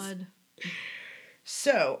it is.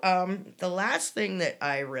 So, the last thing that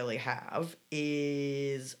I really have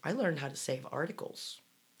is I learned how to save articles.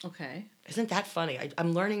 Okay. Isn't that funny?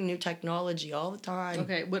 I'm learning new technology all the time.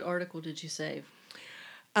 Okay, what article did you save?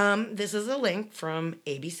 This is a link from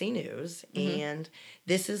ABC News, and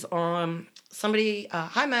this is on somebody,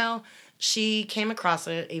 hi Mel, she came across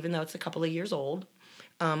it, even though it's a couple of years old.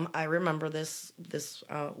 I remember this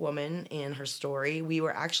woman and her story. We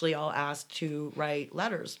were actually all asked to write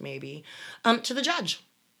letters, maybe, to the judge.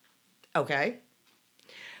 Okay.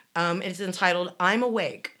 It's entitled, I'm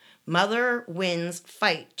Awake. Mother wins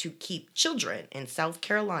fight to keep children in South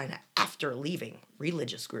Carolina after leaving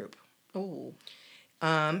religious group. Oh.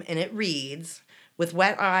 And it reads, with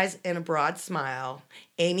wet eyes and a broad smile,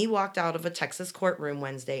 Amy walked out of a Texas courtroom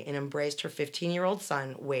Wednesday and embraced her 15-year-old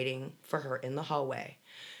son waiting for her in the hallway.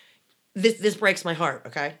 This breaks my heart,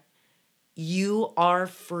 okay? You are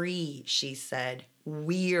free, she said.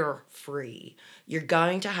 We're free. You're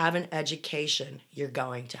going to have an education. You're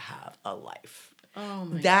going to have a life. Oh,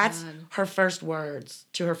 my God. That's her first words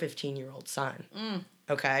to her 15-year-old son.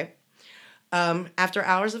 Okay? After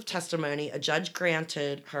hours of testimony, a judge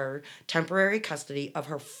granted her temporary custody of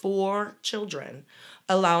her 4 children,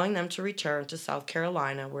 allowing them to return to South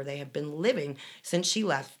Carolina, where they have been living since she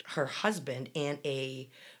left her husband and a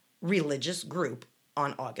religious group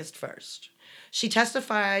on August 1st. She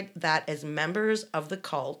testified that as members of the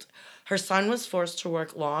cult, her son was forced to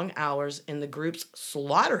work long hours in the group's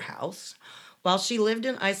slaughterhouse while she lived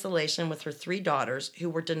in isolation with her 3 daughters who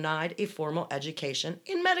were denied a formal education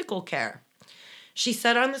in medical care. She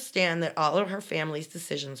said on the stand that all of her family's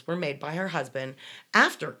decisions were made by her husband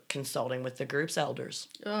after consulting with the group's elders.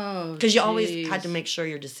 Oh, because you always had to make sure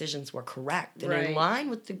your decisions were correct and in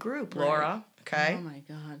line with the group, Laura. Okay? Oh, my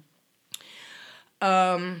God.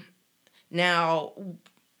 Now,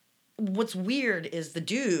 what's weird is the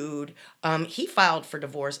dude, he filed for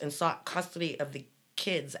divorce and sought custody of the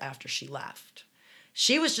kids after she left.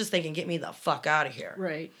 She was just thinking, get me the fuck out of here.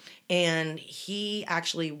 Right. And he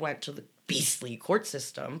actually went to the beastly court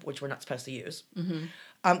system, which we're not supposed to use,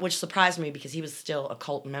 which surprised me because he was still a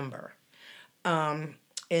cult member. And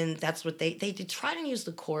that's what they did, try to use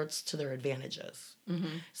the courts to their advantages.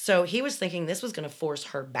 So he was thinking this was going to force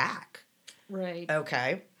her back. Right.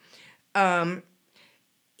 Okay.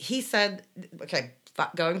 He said,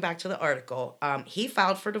 going back to the article, he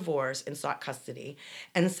filed for divorce and sought custody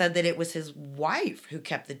and said that it was his wife who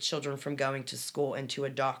kept the children from going to school and to a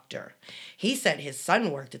doctor. He said his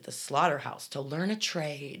son worked at the slaughterhouse to learn a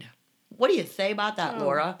trade. What do you say about that,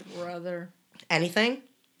 Laura? Brother. Anything?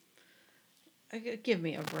 Give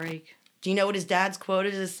me a break. Do you know what his dad's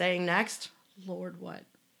quoted as saying next? Lord, what?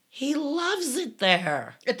 He loves it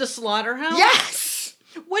there. At the slaughterhouse? Yes!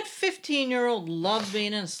 What 15-year-old loves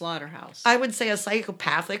being in a slaughterhouse? I would say a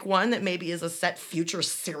psychopathic one that maybe is a set future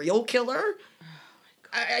serial killer.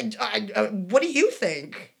 Oh my God. What do you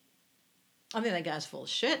think? I think that guy's full of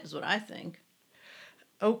shit, is what I think.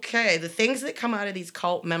 Okay, the things that come out of these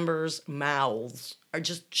cult members' mouths are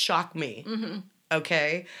just shock me.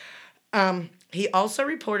 Okay? He also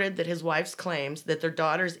reported that his wife's claims that their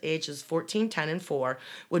daughters ages 14, 10, and 4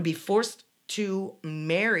 would be forced to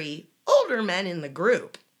marry older men in the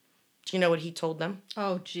group. Do you know what he told them?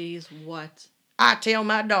 Oh, geez, what? I tell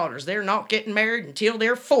my daughters they're not getting married until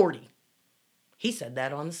they're 40. He said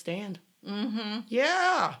that on the stand.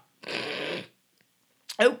 Yeah.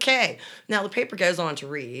 Okay. Now, the paper goes on to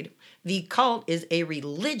read, the cult is a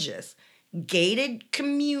religious gated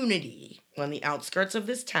community on the outskirts of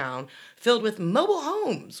this town filled with mobile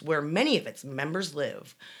homes where many of its members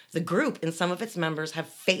live. The group and some of its members have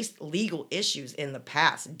faced legal issues in the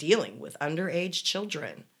past dealing with underage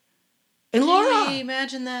children. And Laura! Hey,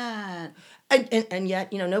 imagine that. And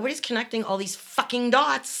yet, nobody's connecting all these fucking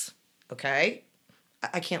dots. Okay?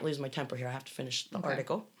 I can't lose my temper here. I have to finish the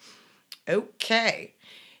article. Okay.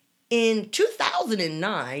 In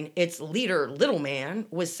 2009, its leader, Little Man,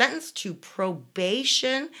 was sentenced to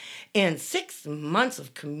probation and 6 months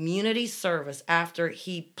of community service after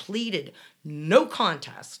he pleaded no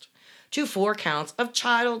contest to 4 counts of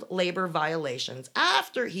child labor violations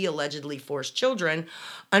after he allegedly forced children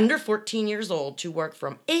under 14 years old to work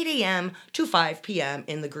from 8 a.m. to 5 p.m.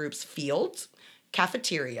 in the group's fields,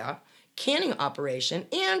 cafeteria, canning operation,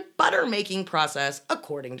 and butter making process,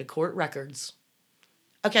 according to court records.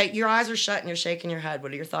 Okay, your eyes are shut and you're shaking your head.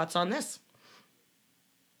 What are your thoughts on this?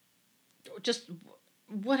 Just,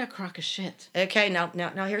 what a crock of shit. Okay, now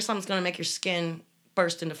here's something that's going to make your skin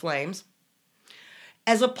burst into flames.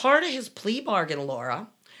 As a part of his plea bargain, Laura,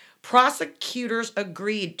 prosecutors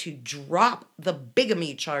agreed to drop the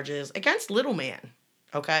bigamy charges against Little Man.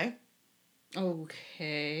 Okay?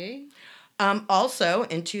 Okay. Also,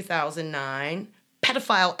 in 2009,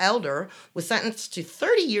 pedophile elder was sentenced to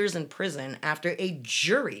 30 years in prison after a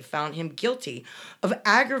jury found him guilty of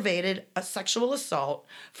aggravated sexual assault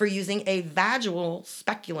for using a vaginal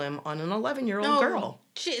speculum on an 11-year-old girl.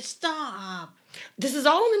 Shit, stop. This is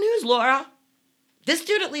all in the news, Laura. This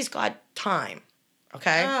dude at least got time,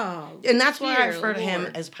 okay? Oh, and that's why I refer to Lord.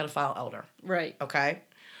 him as pedophile elder. Right. Okay?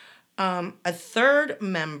 A third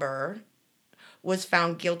member was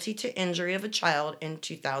found guilty to injury of a child in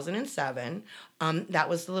 2007. That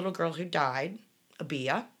was the little girl who died,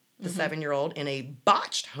 Abia, the 7-year-old, in a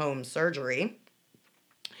botched home surgery.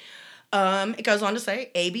 It goes on to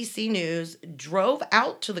say, ABC News drove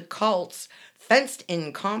out to the cult's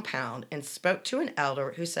fenced-in compound and spoke to an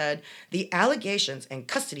elder who said the allegations and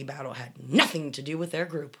custody battle had nothing to do with their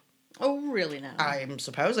group. Oh, really now? I'm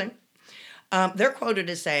supposing. They're quoted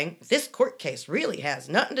as saying, "This court case really has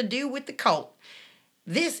nothing to do with the cult.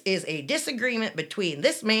 This is a disagreement between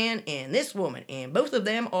this man and this woman, and both of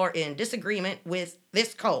them are in disagreement with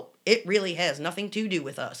this cult. It really has nothing to do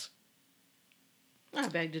with us." I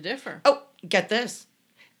beg to differ. Oh, get this.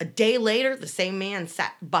 A day later, the same man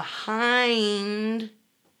sat behind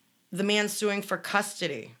the man suing for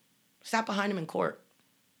custody. Sat behind him in court.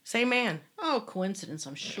 Same man. Oh, coincidence,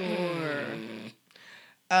 I'm sure.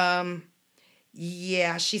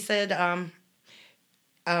 Yeah, she said,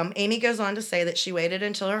 Amy goes on to say that she waited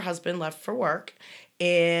until her husband left for work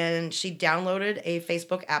and she downloaded a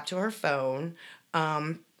Facebook app to her phone.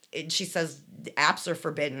 She says apps are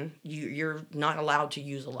forbidden. You're not allowed to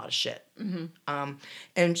use a lot of shit.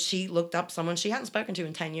 And she looked up someone she hadn't spoken to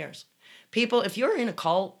in 10 years. People, if you're in a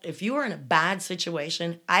cult, if you are in a bad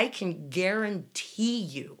situation, I can guarantee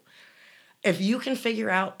you, if you can figure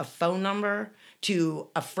out a phone number to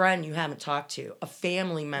a friend you haven't talked to, a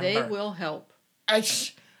family member, They will help. I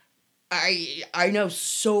know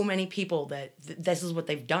so many people that this is what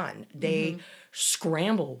they've done. They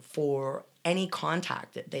scramble for any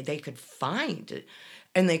contact that they could find.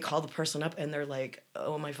 And they call the person up and they're like,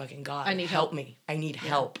 "Oh my fucking God, I need help me. I need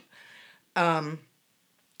help."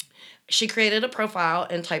 She created a profile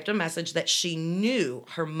and typed a message that she knew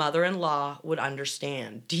her mother-in-law would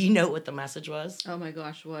understand. Do you know what the message was? Oh my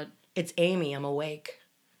gosh, what? It's Amy, I'm awake.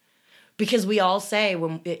 Because we all say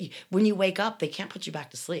when you wake up, they can't put you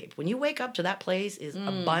back to sleep. When you wake up to that place is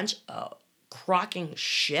a bunch of crocking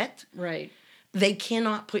shit. Right. They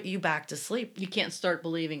cannot put you back to sleep. You can't start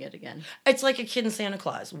believing it again. It's like a kid in Santa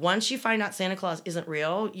Claus. Once you find out Santa Claus isn't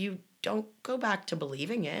real, you don't go back to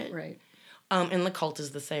believing it. Right. And the cult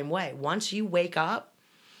is the same way. Once you wake up,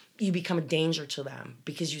 you become a danger to them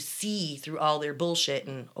because you see through all their bullshit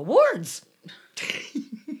and awards.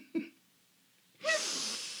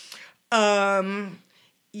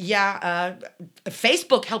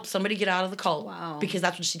 Facebook helped somebody get out of the cult. Wow. Because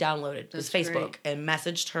that's what she downloaded. Was Facebook great. and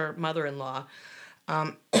messaged her mother-in-law.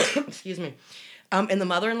 Excuse me. And the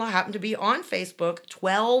mother-in-law happened to be on Facebook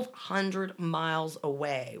 1,200 miles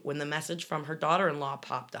away when the message from her daughter-in-law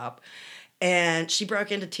popped up. And she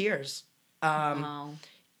broke into tears. Wow.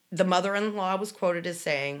 The mother-in-law was quoted as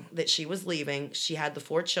saying that she was leaving. She had the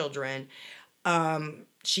 4 children.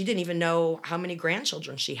 She didn't even know how many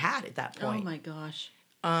grandchildren she had at that point. Oh my gosh.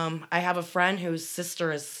 I have a friend whose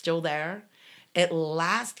sister is still there. At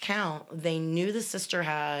last count, they knew the sister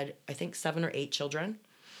had, I think, 7 or 8 children.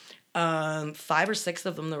 5 or 6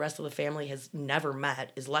 of them, the rest of the family has never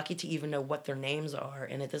met, is lucky to even know what their names are,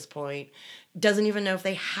 and at this point, doesn't even know if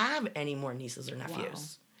they have any more nieces or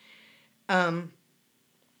nephews. Wow.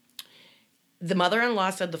 The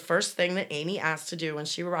mother-in-law said the first thing that Amy asked to do when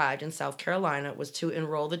she arrived in South Carolina was to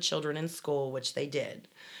enroll the children in school, which they did.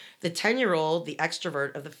 The 10-year-old, the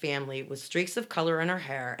extrovert of the family, with streaks of color in her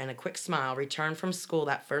hair and a quick smile, returned from school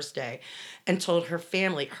that first day and told her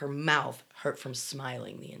family her mouth hurt from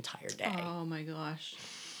smiling the entire day. Oh, my gosh.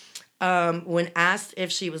 When asked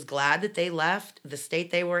if she was glad that they left the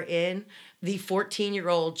state they were in, the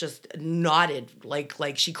 14-year-old just nodded like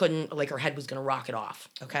she couldn't, like her head was going to rocket off,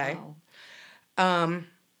 okay? Wow.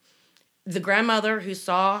 The grandmother who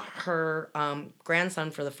saw her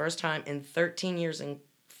grandson for the first time in 13 years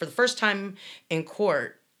for the first time in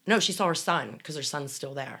court. No, she saw her son because her son's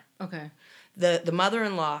still there. Okay. The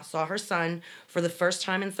mother-in-law saw her son for the first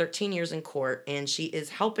time in 13 years in court, and she is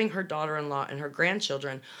helping her daughter-in-law and her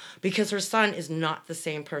grandchildren because her son is not the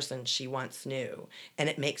same person she once knew, and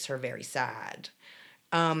it makes her very sad.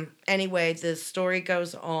 Anyway, the story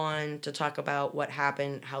goes on to talk about what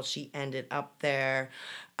happened, how she ended up there.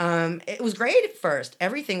 It was great at first.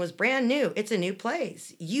 Everything was brand new. It's a new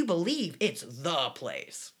place. You believe it's the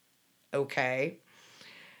place. Okay.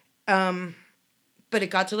 But it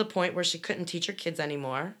got to the point where she couldn't teach her kids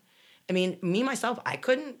anymore. I mean, me, myself, I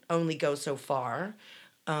couldn't only go so far,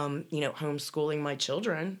 homeschooling my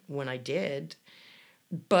children when I did.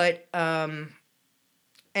 But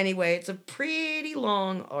anyway, it's a pretty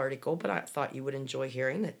long article, but I thought you would enjoy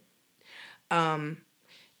hearing it.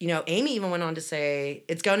 Amy even went on to say,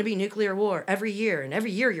 it's going to be nuclear war every year, and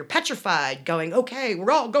every year you're petrified, going, okay,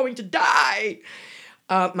 we're all going to die.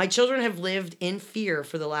 My children have lived in fear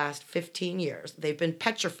for the last 15 years. They've been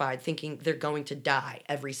petrified, thinking they're going to die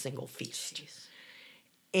every single feast. Jeez.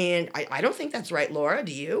 And I don't think that's right, Laura.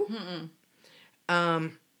 Do you?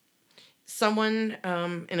 Mm-mm. Someone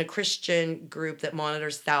in a Christian group that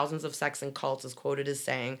monitors thousands of sects and cults is quoted as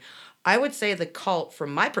saying, I would say the cult,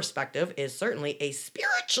 from my perspective, is certainly a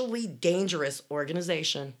spiritually dangerous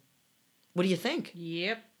organization. What do you think?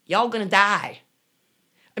 Yep. Y'all gonna die.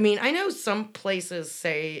 I mean, I know some places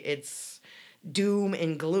say it's doom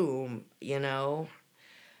and gloom,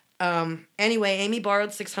 Anyway, Amy borrowed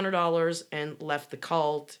 $600 and left the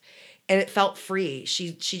cult, and it felt free.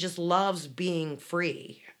 She just loves being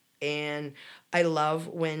free. And I love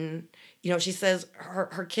when, she says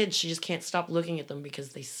her kids, she just can't stop looking at them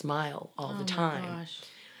because they smile all the time. Oh, my gosh.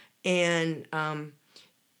 And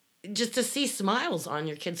just to see smiles on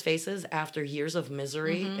your kids' faces after years of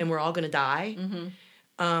misery, mm-hmm. and we're all going to die. Mm-hmm.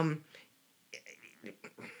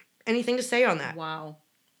 Anything to say on that? Wow.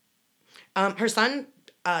 Her son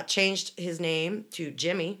changed his name to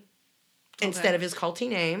Jimmy instead of his culty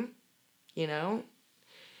name,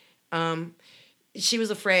 She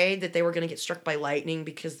was afraid that they were going to get struck by lightning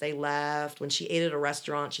because they left. When she ate at a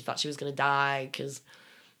restaurant, she thought she was going to die because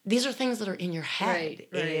these are things that are in your head.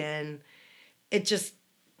 Right. And it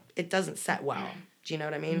doesn't set well. Do you know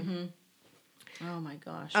what I mean? Mm-hmm. Oh, my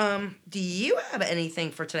gosh. Do you have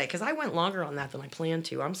anything for today? Because I went longer on that than I planned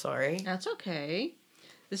to. I'm sorry. That's okay.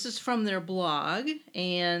 This is from their blog,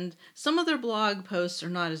 and some of their blog posts are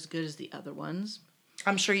not as good as the other ones.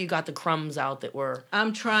 I'm sure you got the crumbs out that were...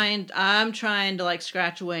 I'm trying to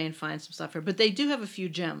scratch away and find some stuff here, but they do have a few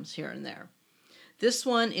gems here and there. This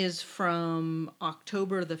one is from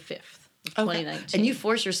October the 5th of 2019. And you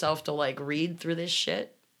force yourself to read through this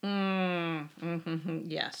shit?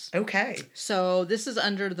 Yes. Okay. So this is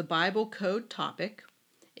under the Bible Code topic.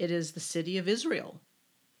 It is the city of Israel.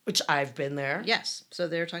 Which I've been there. Yes. So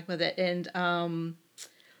they're talking about that. And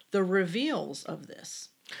the reveals of this.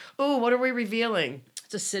 Oh, what are we revealing?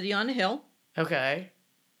 It's a city on a hill. Okay.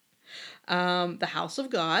 The house of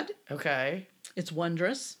God. Okay. It's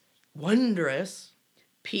wondrous. Wondrous.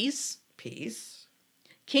 Peace. Peace.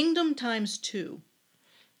 Kingdom times 2.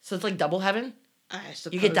 So it's like double heaven? I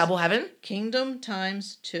suppose. You get double heaven? Kingdom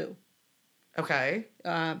times 2. Okay.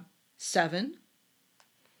 7.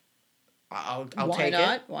 I'll take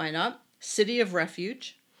it. Why not? City of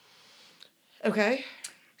refuge. Okay.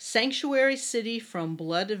 Sanctuary city from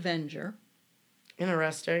Blood Avenger.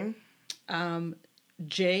 Interesting.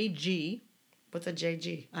 JG. What's a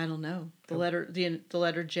JG? I don't know. The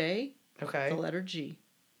letter J. Okay. The letter G.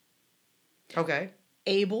 Okay.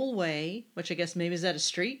 Able Way, which I guess maybe is that a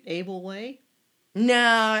street? Able Way?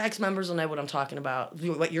 No, ex-members will know what I'm talking about.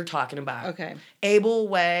 What you're talking about. Okay. Able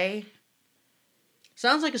Way.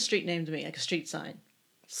 Sounds like a street name to me, like a street sign.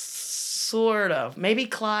 Sort of. Maybe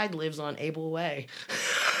Clyde lives on Able Way.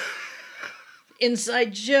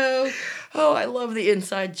 Inside joke. Oh, I love the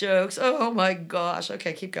inside jokes. Oh my gosh.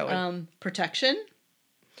 Okay, keep going. Protection.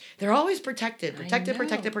 They're always protected. Protected, know.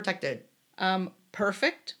 protected, protected.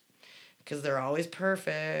 Perfect. Because they're always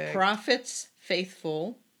perfect. Prophets,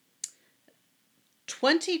 faithful.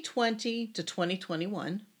 2020 to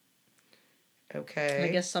 2021. Okay. I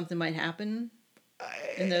guess something might happen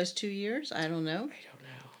in those 2 years. I don't know. I don't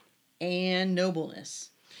know. And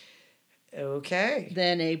nobleness. Okay.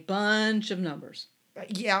 Then a bunch of numbers.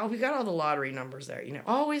 Yeah, we got all the lottery numbers there.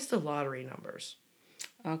 Always the lottery numbers.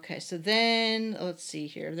 Okay, so then let's see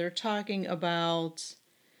here. They're talking about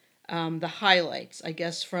the highlights, I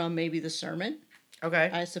guess, from maybe the sermon. Okay.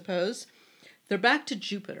 I suppose. They're back to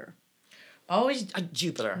Jupiter. Always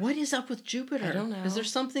Jupiter. What is up with Jupiter? I don't know. Is there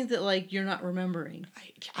something that you're not remembering?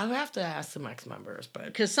 I'll have to ask some ex-members, but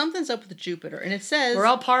Because something's up with Jupiter, and it says we're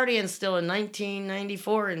all partying still in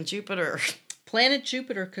 1994 in Jupiter. planet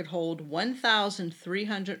Jupiter could hold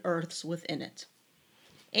 1,300 Earths within it,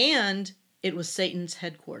 and it was Satan's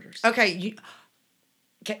headquarters. Okay,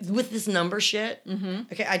 with this number shit. Mm-hmm.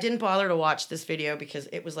 Okay, I didn't bother to watch this video because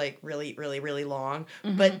it was really, really, really long.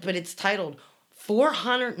 Mm-hmm. But it's titled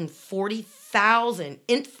 440,000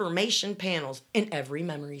 information panels in every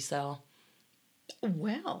memory cell.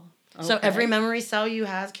 Well, okay. So every memory cell you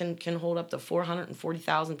have can hold up to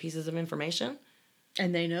 440,000 pieces of information.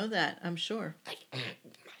 And they know that, I'm sure.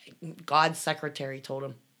 God's secretary told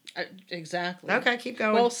him. Exactly. Okay, keep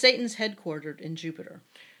going. Well, Satan's headquartered in Jupiter.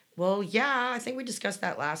 Well, yeah, I think we discussed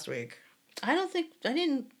that last week. I don't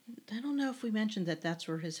know if we mentioned that that's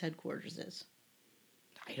where his headquarters is.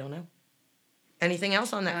 I don't know. Anything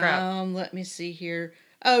else on that crap? Let me see here.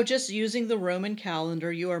 Oh, just using the Roman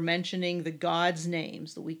calendar, you are mentioning the gods'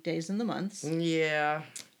 names, the weekdays and the months. Yeah.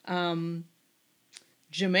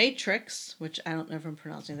 Gematrix, which I don't know if I'm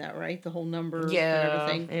pronouncing that right, the whole number and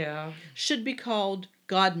everything, yeah. should be called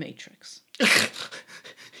God Matrix.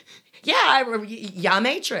 Yeah, I remember. Yeah,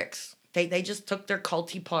 Matrix. They just took their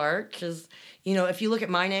culty part because, if you look at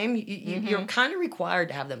my name, you're kind of required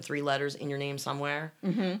to have them 3 letters in your name somewhere.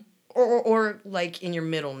 Mm-hmm. Or like in your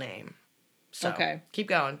middle name. So, okay. Keep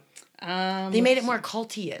going. They made it more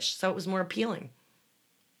culty-ish, so it was more appealing.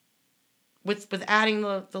 With adding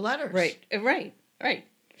the letters. Right.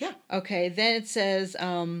 Yeah. Okay, then it says,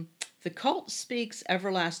 the cult speaks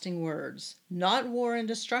everlasting words, not war and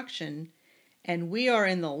destruction, and we are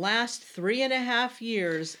in the last 3.5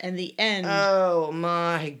 years and the end Oh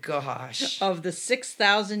my gosh. of the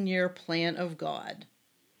 6,000-year plan of God.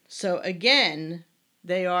 So again,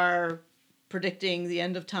 they are predicting the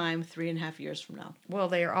end of time 3.5 years from now. Well,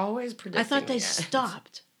 they are always predicting. I thought they the end.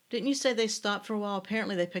 stopped. Didn't you say they stopped for a while?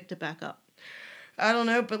 Apparently they picked it back up. I don't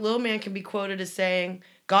know, but Lil Man can be quoted as saying,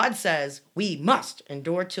 God says, we must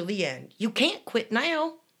endure till the end. You can't quit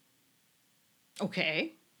now.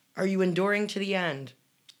 Okay. Are you enduring to the end?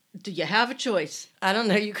 Do you have a choice? I don't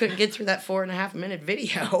know. You couldn't get through that 4.5 minute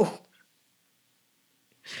video.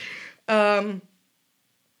 Would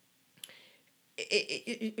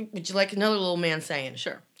you like another Little Man saying?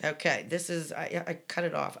 Sure. Okay, this is, I cut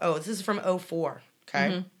it off. Oh, this is from 04, okay?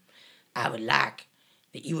 Mm-hmm. I would like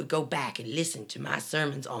that you would go back and listen to my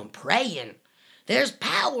sermons on praying. There's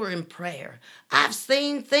power in prayer. I've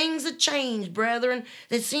seen things that changed, brethren,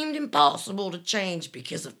 that seemed impossible to change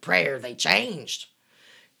because of prayer. They changed.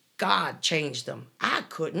 God changed them. I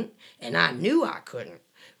couldn't, and I knew I couldn't.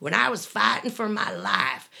 When I was fighting for my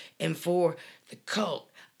life and for the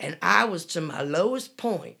cult, and I was to my lowest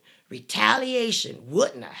point, retaliation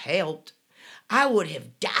wouldn't have helped. I would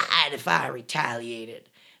have died if I retaliated.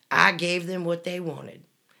 I gave them what they wanted.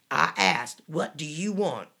 I asked, what do you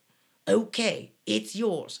want? Okay, it's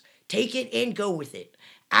yours. Take it and go with it.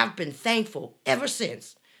 I've been thankful ever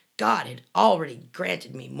since. God had already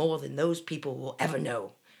granted me more than those people will ever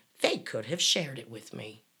know. They could have shared it with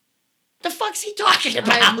me. The fuck's he talking about?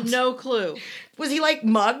 I have no clue. Was he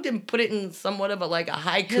mugged and put it in somewhat of a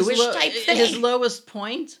haiku-ish type thing? His lowest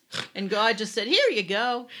point, and God just said, here you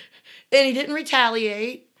go. And he didn't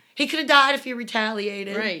retaliate. He could have died if he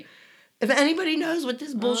retaliated. Right. If anybody knows what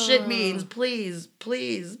this bullshit means, please,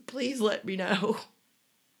 please, please let me know.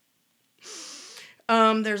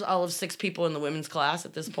 There's all of 6 people in the women's class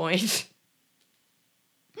at this point.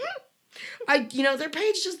 Their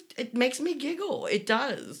page it makes me giggle. It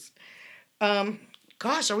does.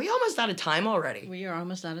 Gosh, are we almost out of time already? We are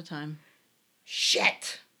almost out of time.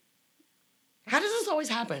 Shit. How does this always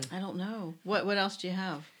happen? I don't know. What else do you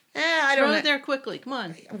have? I don't know. Throw it there quickly. Come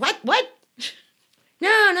on. What? No.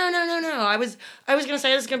 I was gonna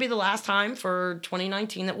say this is gonna be the last time for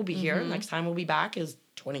 2019 that we'll be here. Next time we'll be back is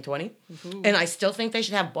 2020. And I still think they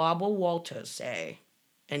should have Barbara Walters say.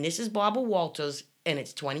 And this is Barbara Walters and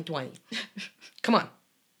it's 2020. Come on.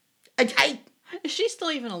 Is she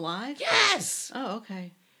still even alive? Yes. Oh,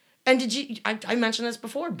 okay. And did you? I mentioned this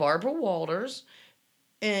before. Barbara Walters,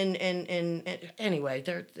 and anyway,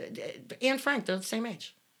 they're Anne Frank. They're the same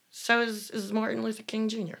age. So is Martin Luther King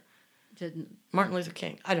Jr. Didn't Martin Luther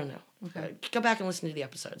King. I don't know. Okay. Go back and listen to the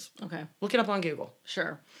episodes. Okay. Look it up on Google.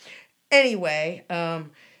 Sure. Anyway,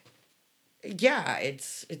 yeah,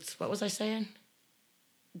 it's what was I saying?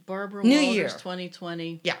 Barbara New Walters, Year.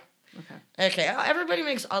 2020. Yeah. Okay. Okay. Everybody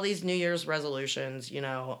makes all these New Year's resolutions.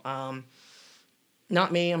 Not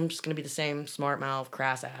me. I'm just gonna be the same smart mouth,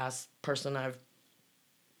 crass ass person I've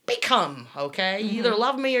become. Okay. You either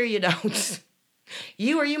love me or you don't.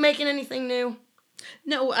 Are you making anything new?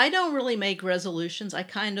 No, I don't really make resolutions. I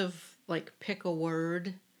kind of like pick a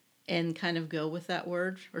word and kind of go with that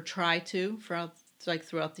word, or try to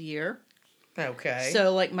throughout the year. Okay.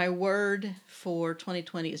 So like my word for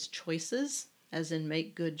 2020 is choices, as in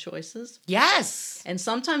make good choices. Yes. And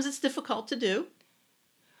sometimes it's difficult to do.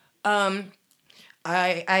 I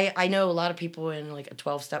know a lot of people in like a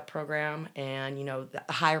 12-step program, and the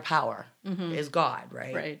higher power is God,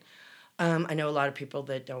 right? Right. I know a lot of people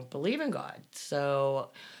that don't believe in God.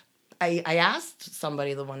 So I asked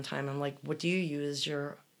somebody the one time, I'm like, what do you use as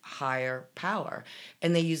your higher power?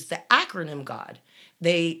 And they use the acronym God.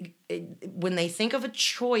 When they think of a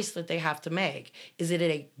choice that they have to make, is it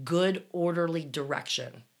in a good, orderly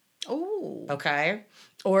direction? Oh. Okay?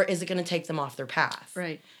 Or is it going to take them off their path?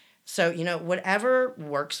 Right. So, whatever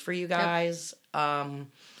works for you guys. Do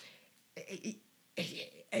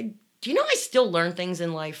you know I still learn things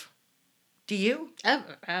in life? Do you?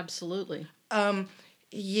 Absolutely.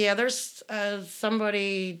 Yeah, there's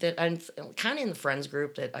somebody that I'm kind of in the friends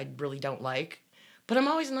group that I really don't like, but I'm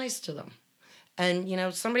always nice to them.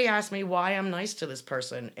 And, somebody asked me why I'm nice to this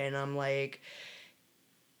person, and I'm like,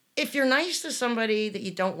 if you're nice to somebody that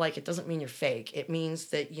you don't like, it doesn't mean you're fake. It means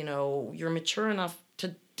that, you're mature enough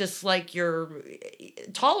to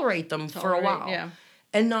tolerate them for a while. Yeah.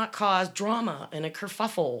 And not cause drama and a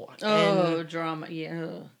kerfuffle. Oh, drama,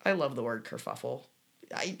 yeah. I love the word kerfuffle.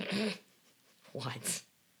 What?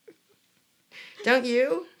 Don't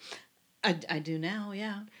you? I do now,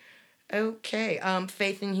 yeah. Okay.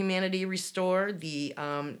 Faith in Humanity Restored, the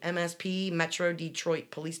MSP, Metro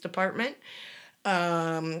Detroit Police Department.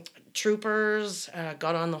 Troopers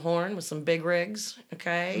got on the horn with some big rigs,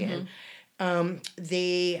 okay? Mm-hmm. And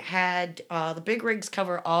they had the big rigs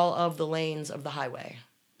cover all of the lanes of the highway.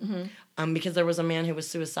 Mm-hmm. Because there was a man who was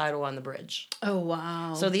suicidal on the bridge. Oh,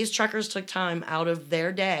 wow. So these truckers took time out of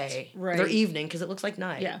their day, their evening, because it looks like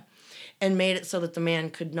night, and made it so that the man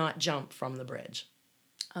could not jump from the bridge.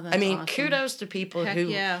 Oh, that's awesome. Kudos to people who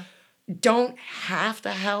yeah. don't have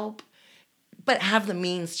to help, but have the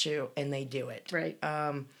means to, and they do it. Right.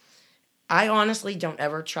 I honestly don't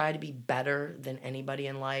ever try to be better than anybody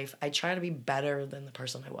in life. I try to be better than the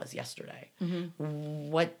person I was yesterday.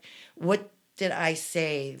 Mm-hmm. What did I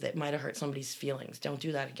say that might have hurt somebody's feelings? Don't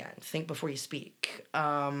do that again. Think before you speak.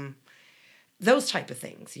 Those type of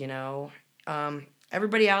things,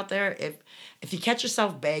 Everybody out there, if you catch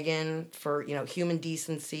yourself begging for, human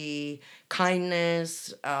decency,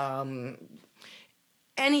 kindness,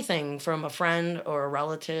 anything from a friend or a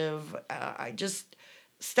relative, I just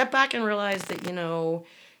step back and realize that,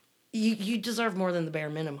 you deserve more than the bare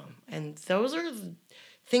minimum. And those are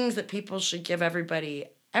things that people should give everybody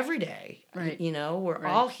every day. Right. We're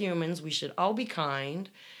all humans. We should all be kind.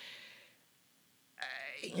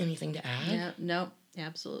 Anything to add? Yeah, no,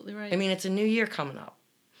 absolutely right. I mean, it's a new year coming up.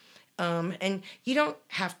 And you don't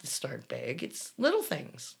have to start big. It's little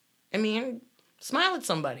things. I mean, smile at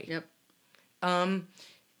somebody. Yep.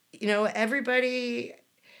 Everybody,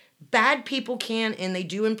 bad people can and they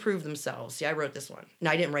do improve themselves. See, I wrote this one.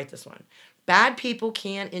 No, I didn't write this one. Bad people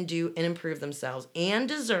can and do and improve themselves and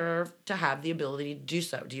deserve to have the ability to do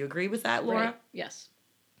so. Do you agree with that, Laura? Right. Yes.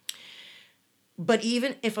 But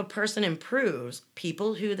even if a person improves,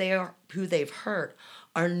 people who they've hurt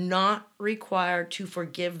are not required to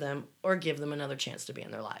forgive them or give them another chance to be in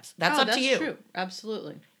their lives. That's up to you. That's true.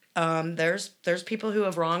 Absolutely. There's people who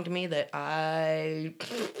have wronged me that I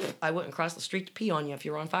wouldn't cross the street to pee on you if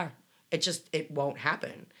you were on fire. It won't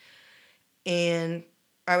happen. And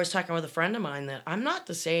I was talking with a friend of mine that I'm not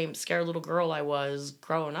the same scared little girl I was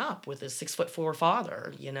growing up with a 6'4"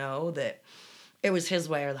 father, that it was his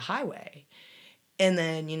way or the highway. And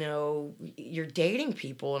then, you're dating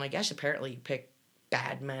people, and I guess apparently you pick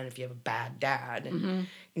bad men if you have a bad dad. And, mm-hmm.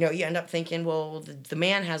 You end up thinking, well, the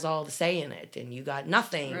man has all the say in it, and you got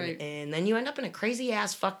nothing. Right. And then you end up in a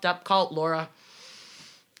crazy-ass, fucked-up cult, Laura.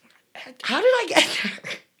 How did I get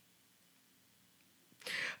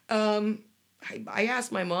there? I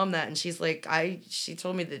asked my mom that, and she's like, she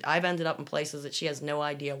told me that I've ended up in places that she has no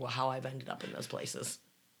idea how I've ended up in those places.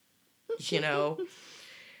 You know?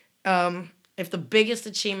 If the biggest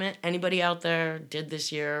achievement anybody out there did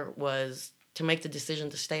this year was to make the decision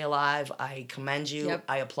to stay alive, I commend you. Yep.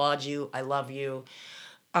 I applaud you. I love you.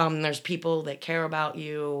 There's people that care about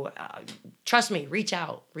you. Trust me, reach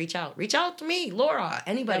out. Reach out to me, Laura,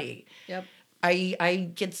 anybody. Yep.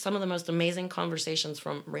 I get some of the most amazing conversations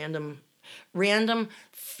from random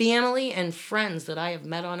family and friends that I have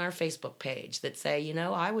met on our Facebook page that say, you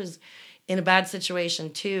know, I was in a bad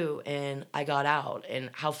situation too, and I got out,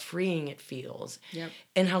 and how freeing it feels. Yep.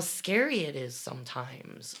 And how scary it is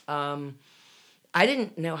sometimes. I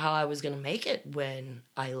didn't know how I was going to make it when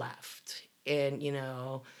I left. And, you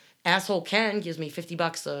know, asshole Ken gives me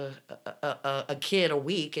 $50 a kid a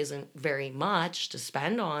week isn't very much to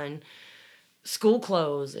spend on school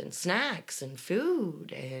clothes and snacks and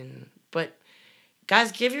food. But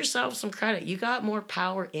guys, give yourself some credit. You got more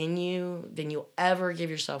power in you than you'll ever give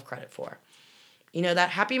yourself credit for. You know, that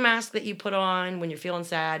happy mask that you put on when you're feeling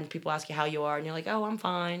sad and people ask you how you are, and you're like, oh, I'm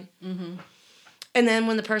fine. Mm-hmm. And then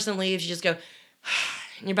when the person leaves, you just go,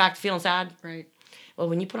 and you're back to feeling sad. Right. Well,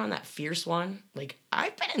 when you put on that fierce one, like,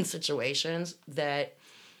 I've been in situations that,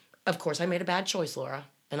 of course, I made a bad choice, Laura.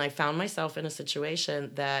 And I found myself in a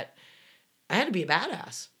situation that I had to be a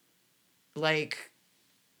badass. Like,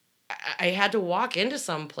 I had to walk into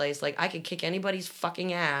some place, like, I could kick anybody's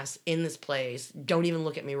fucking ass in this place. Don't even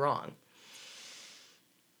look at me wrong.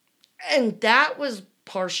 And that was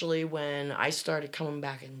partially when I started coming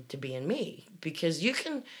back into being me. Because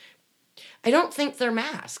I don't think they're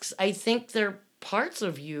masks. I think they're parts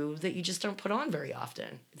of you that you just don't put on very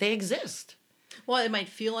often. They exist. Well, it might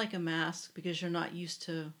feel like a mask because you're not used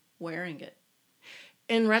to wearing it.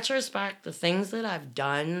 In retrospect, the things that I've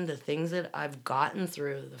done, the things that I've gotten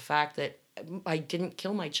through, the fact that I didn't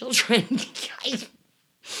kill my children,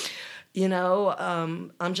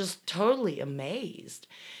 I'm just totally amazed.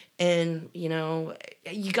 And, you know,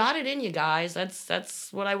 you got it in you, guys.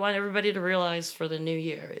 That's what I want everybody to realize for the new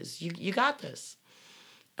year is you got this.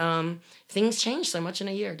 Things change so much in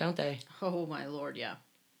a year, don't they? Oh, my Lord, yeah.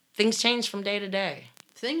 Things change from day to day.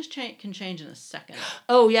 Things can change in a second.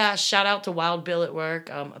 Oh, yeah. Shout out to Wild Bill at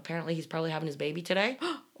work. Apparently, he's probably having his baby today.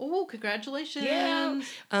 Oh, congratulations. Yeah.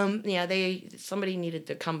 Somebody needed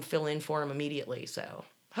to come fill in for him immediately. So,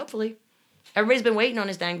 hopefully. Everybody's been waiting on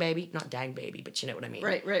his dang baby. Not dang baby, but you know what I mean.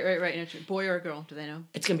 Right. Boy or a girl? Do they know?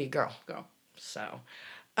 It's going to be a girl. Girl. So,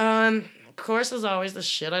 of course, as always, the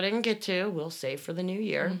shit I didn't get to, we'll save for the new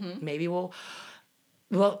year. Mm-hmm. Maybe well,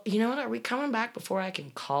 you know what? Are we coming back before I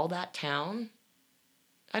can call that town?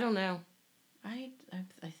 I don't know. I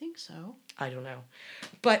think so. I don't know.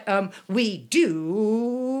 But we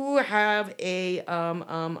do have a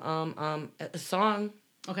song.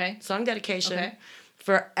 Okay. Song dedication. Okay.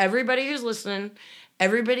 For everybody who's listening.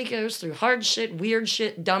 Everybody goes through hard shit, weird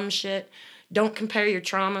shit, dumb shit. Don't compare your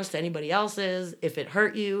traumas to anybody else's. If it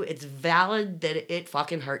hurt you, it's valid that it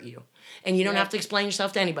fucking hurt you. And you don't have to explain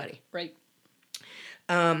yourself to anybody. Right.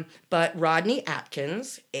 But Rodney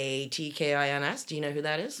Atkins, Atkins, do you know who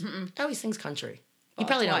that is? Mm-mm. Oh, he sings country. You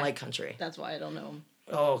probably don't like country. That's why I don't know him.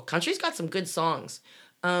 Oh, country's got some good songs.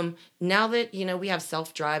 Now that, we have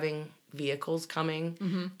self-driving vehicles coming,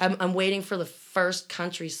 mm-hmm. I'm waiting for the first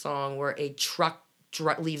country song where a truck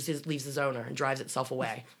leaves his owner and drives itself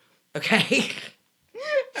away. Okay?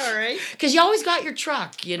 All right. Because you always got your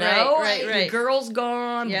truck, you know? Right. Your girl's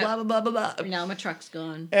gone, yep. blah, blah, blah, blah, blah. Now my truck's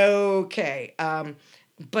gone. Okay.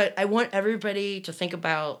 But I want everybody to think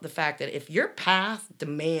about the fact that if your path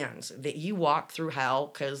demands that you walk through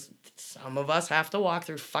hell, because some of us have to walk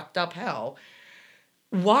through fucked up hell,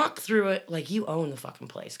 walk through it like you own the fucking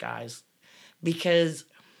place, guys. Because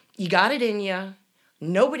you got it in you.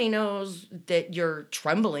 Nobody knows that you're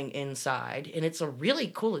trembling inside. And it's a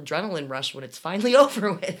really cool adrenaline rush when it's finally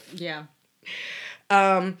over with. Yeah.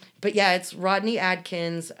 But yeah, it's Rodney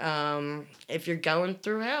Atkins. If you're going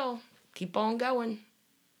through hell, keep on going.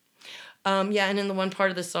 And in the one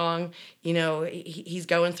part of the song, he's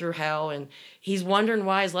going through hell and he's wondering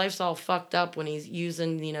why his life's all fucked up when he's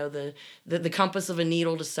using, the compass of a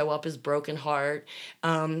needle to sew up his broken heart.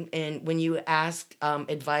 And when you ask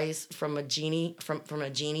advice from a genie, from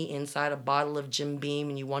a genie inside a bottle of Jim Beam,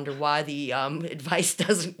 and you wonder why the advice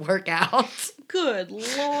doesn't work out. Good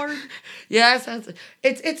Lord. Yes,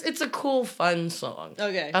 it's a cool, fun song.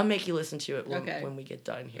 Okay. I'll make you listen to it when we get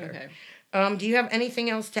done here. Okay. Do you have anything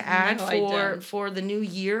else to add No, for the new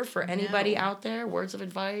year for anybody out there? Words of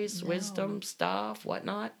advice, wisdom, stuff,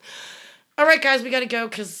 whatnot? All right, guys, we got to go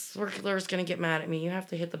because Laura's going to get mad at me. You have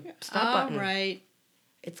to hit the stop button. All right.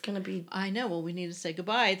 It's going to be... I know. Well, we need to say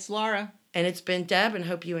goodbye. It's Laura. And it's been Deb, and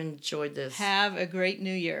hope you enjoyed this. Have a great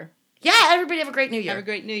new year. Yeah, everybody have a great new year. Have a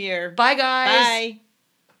great new year. Bye, guys. Bye.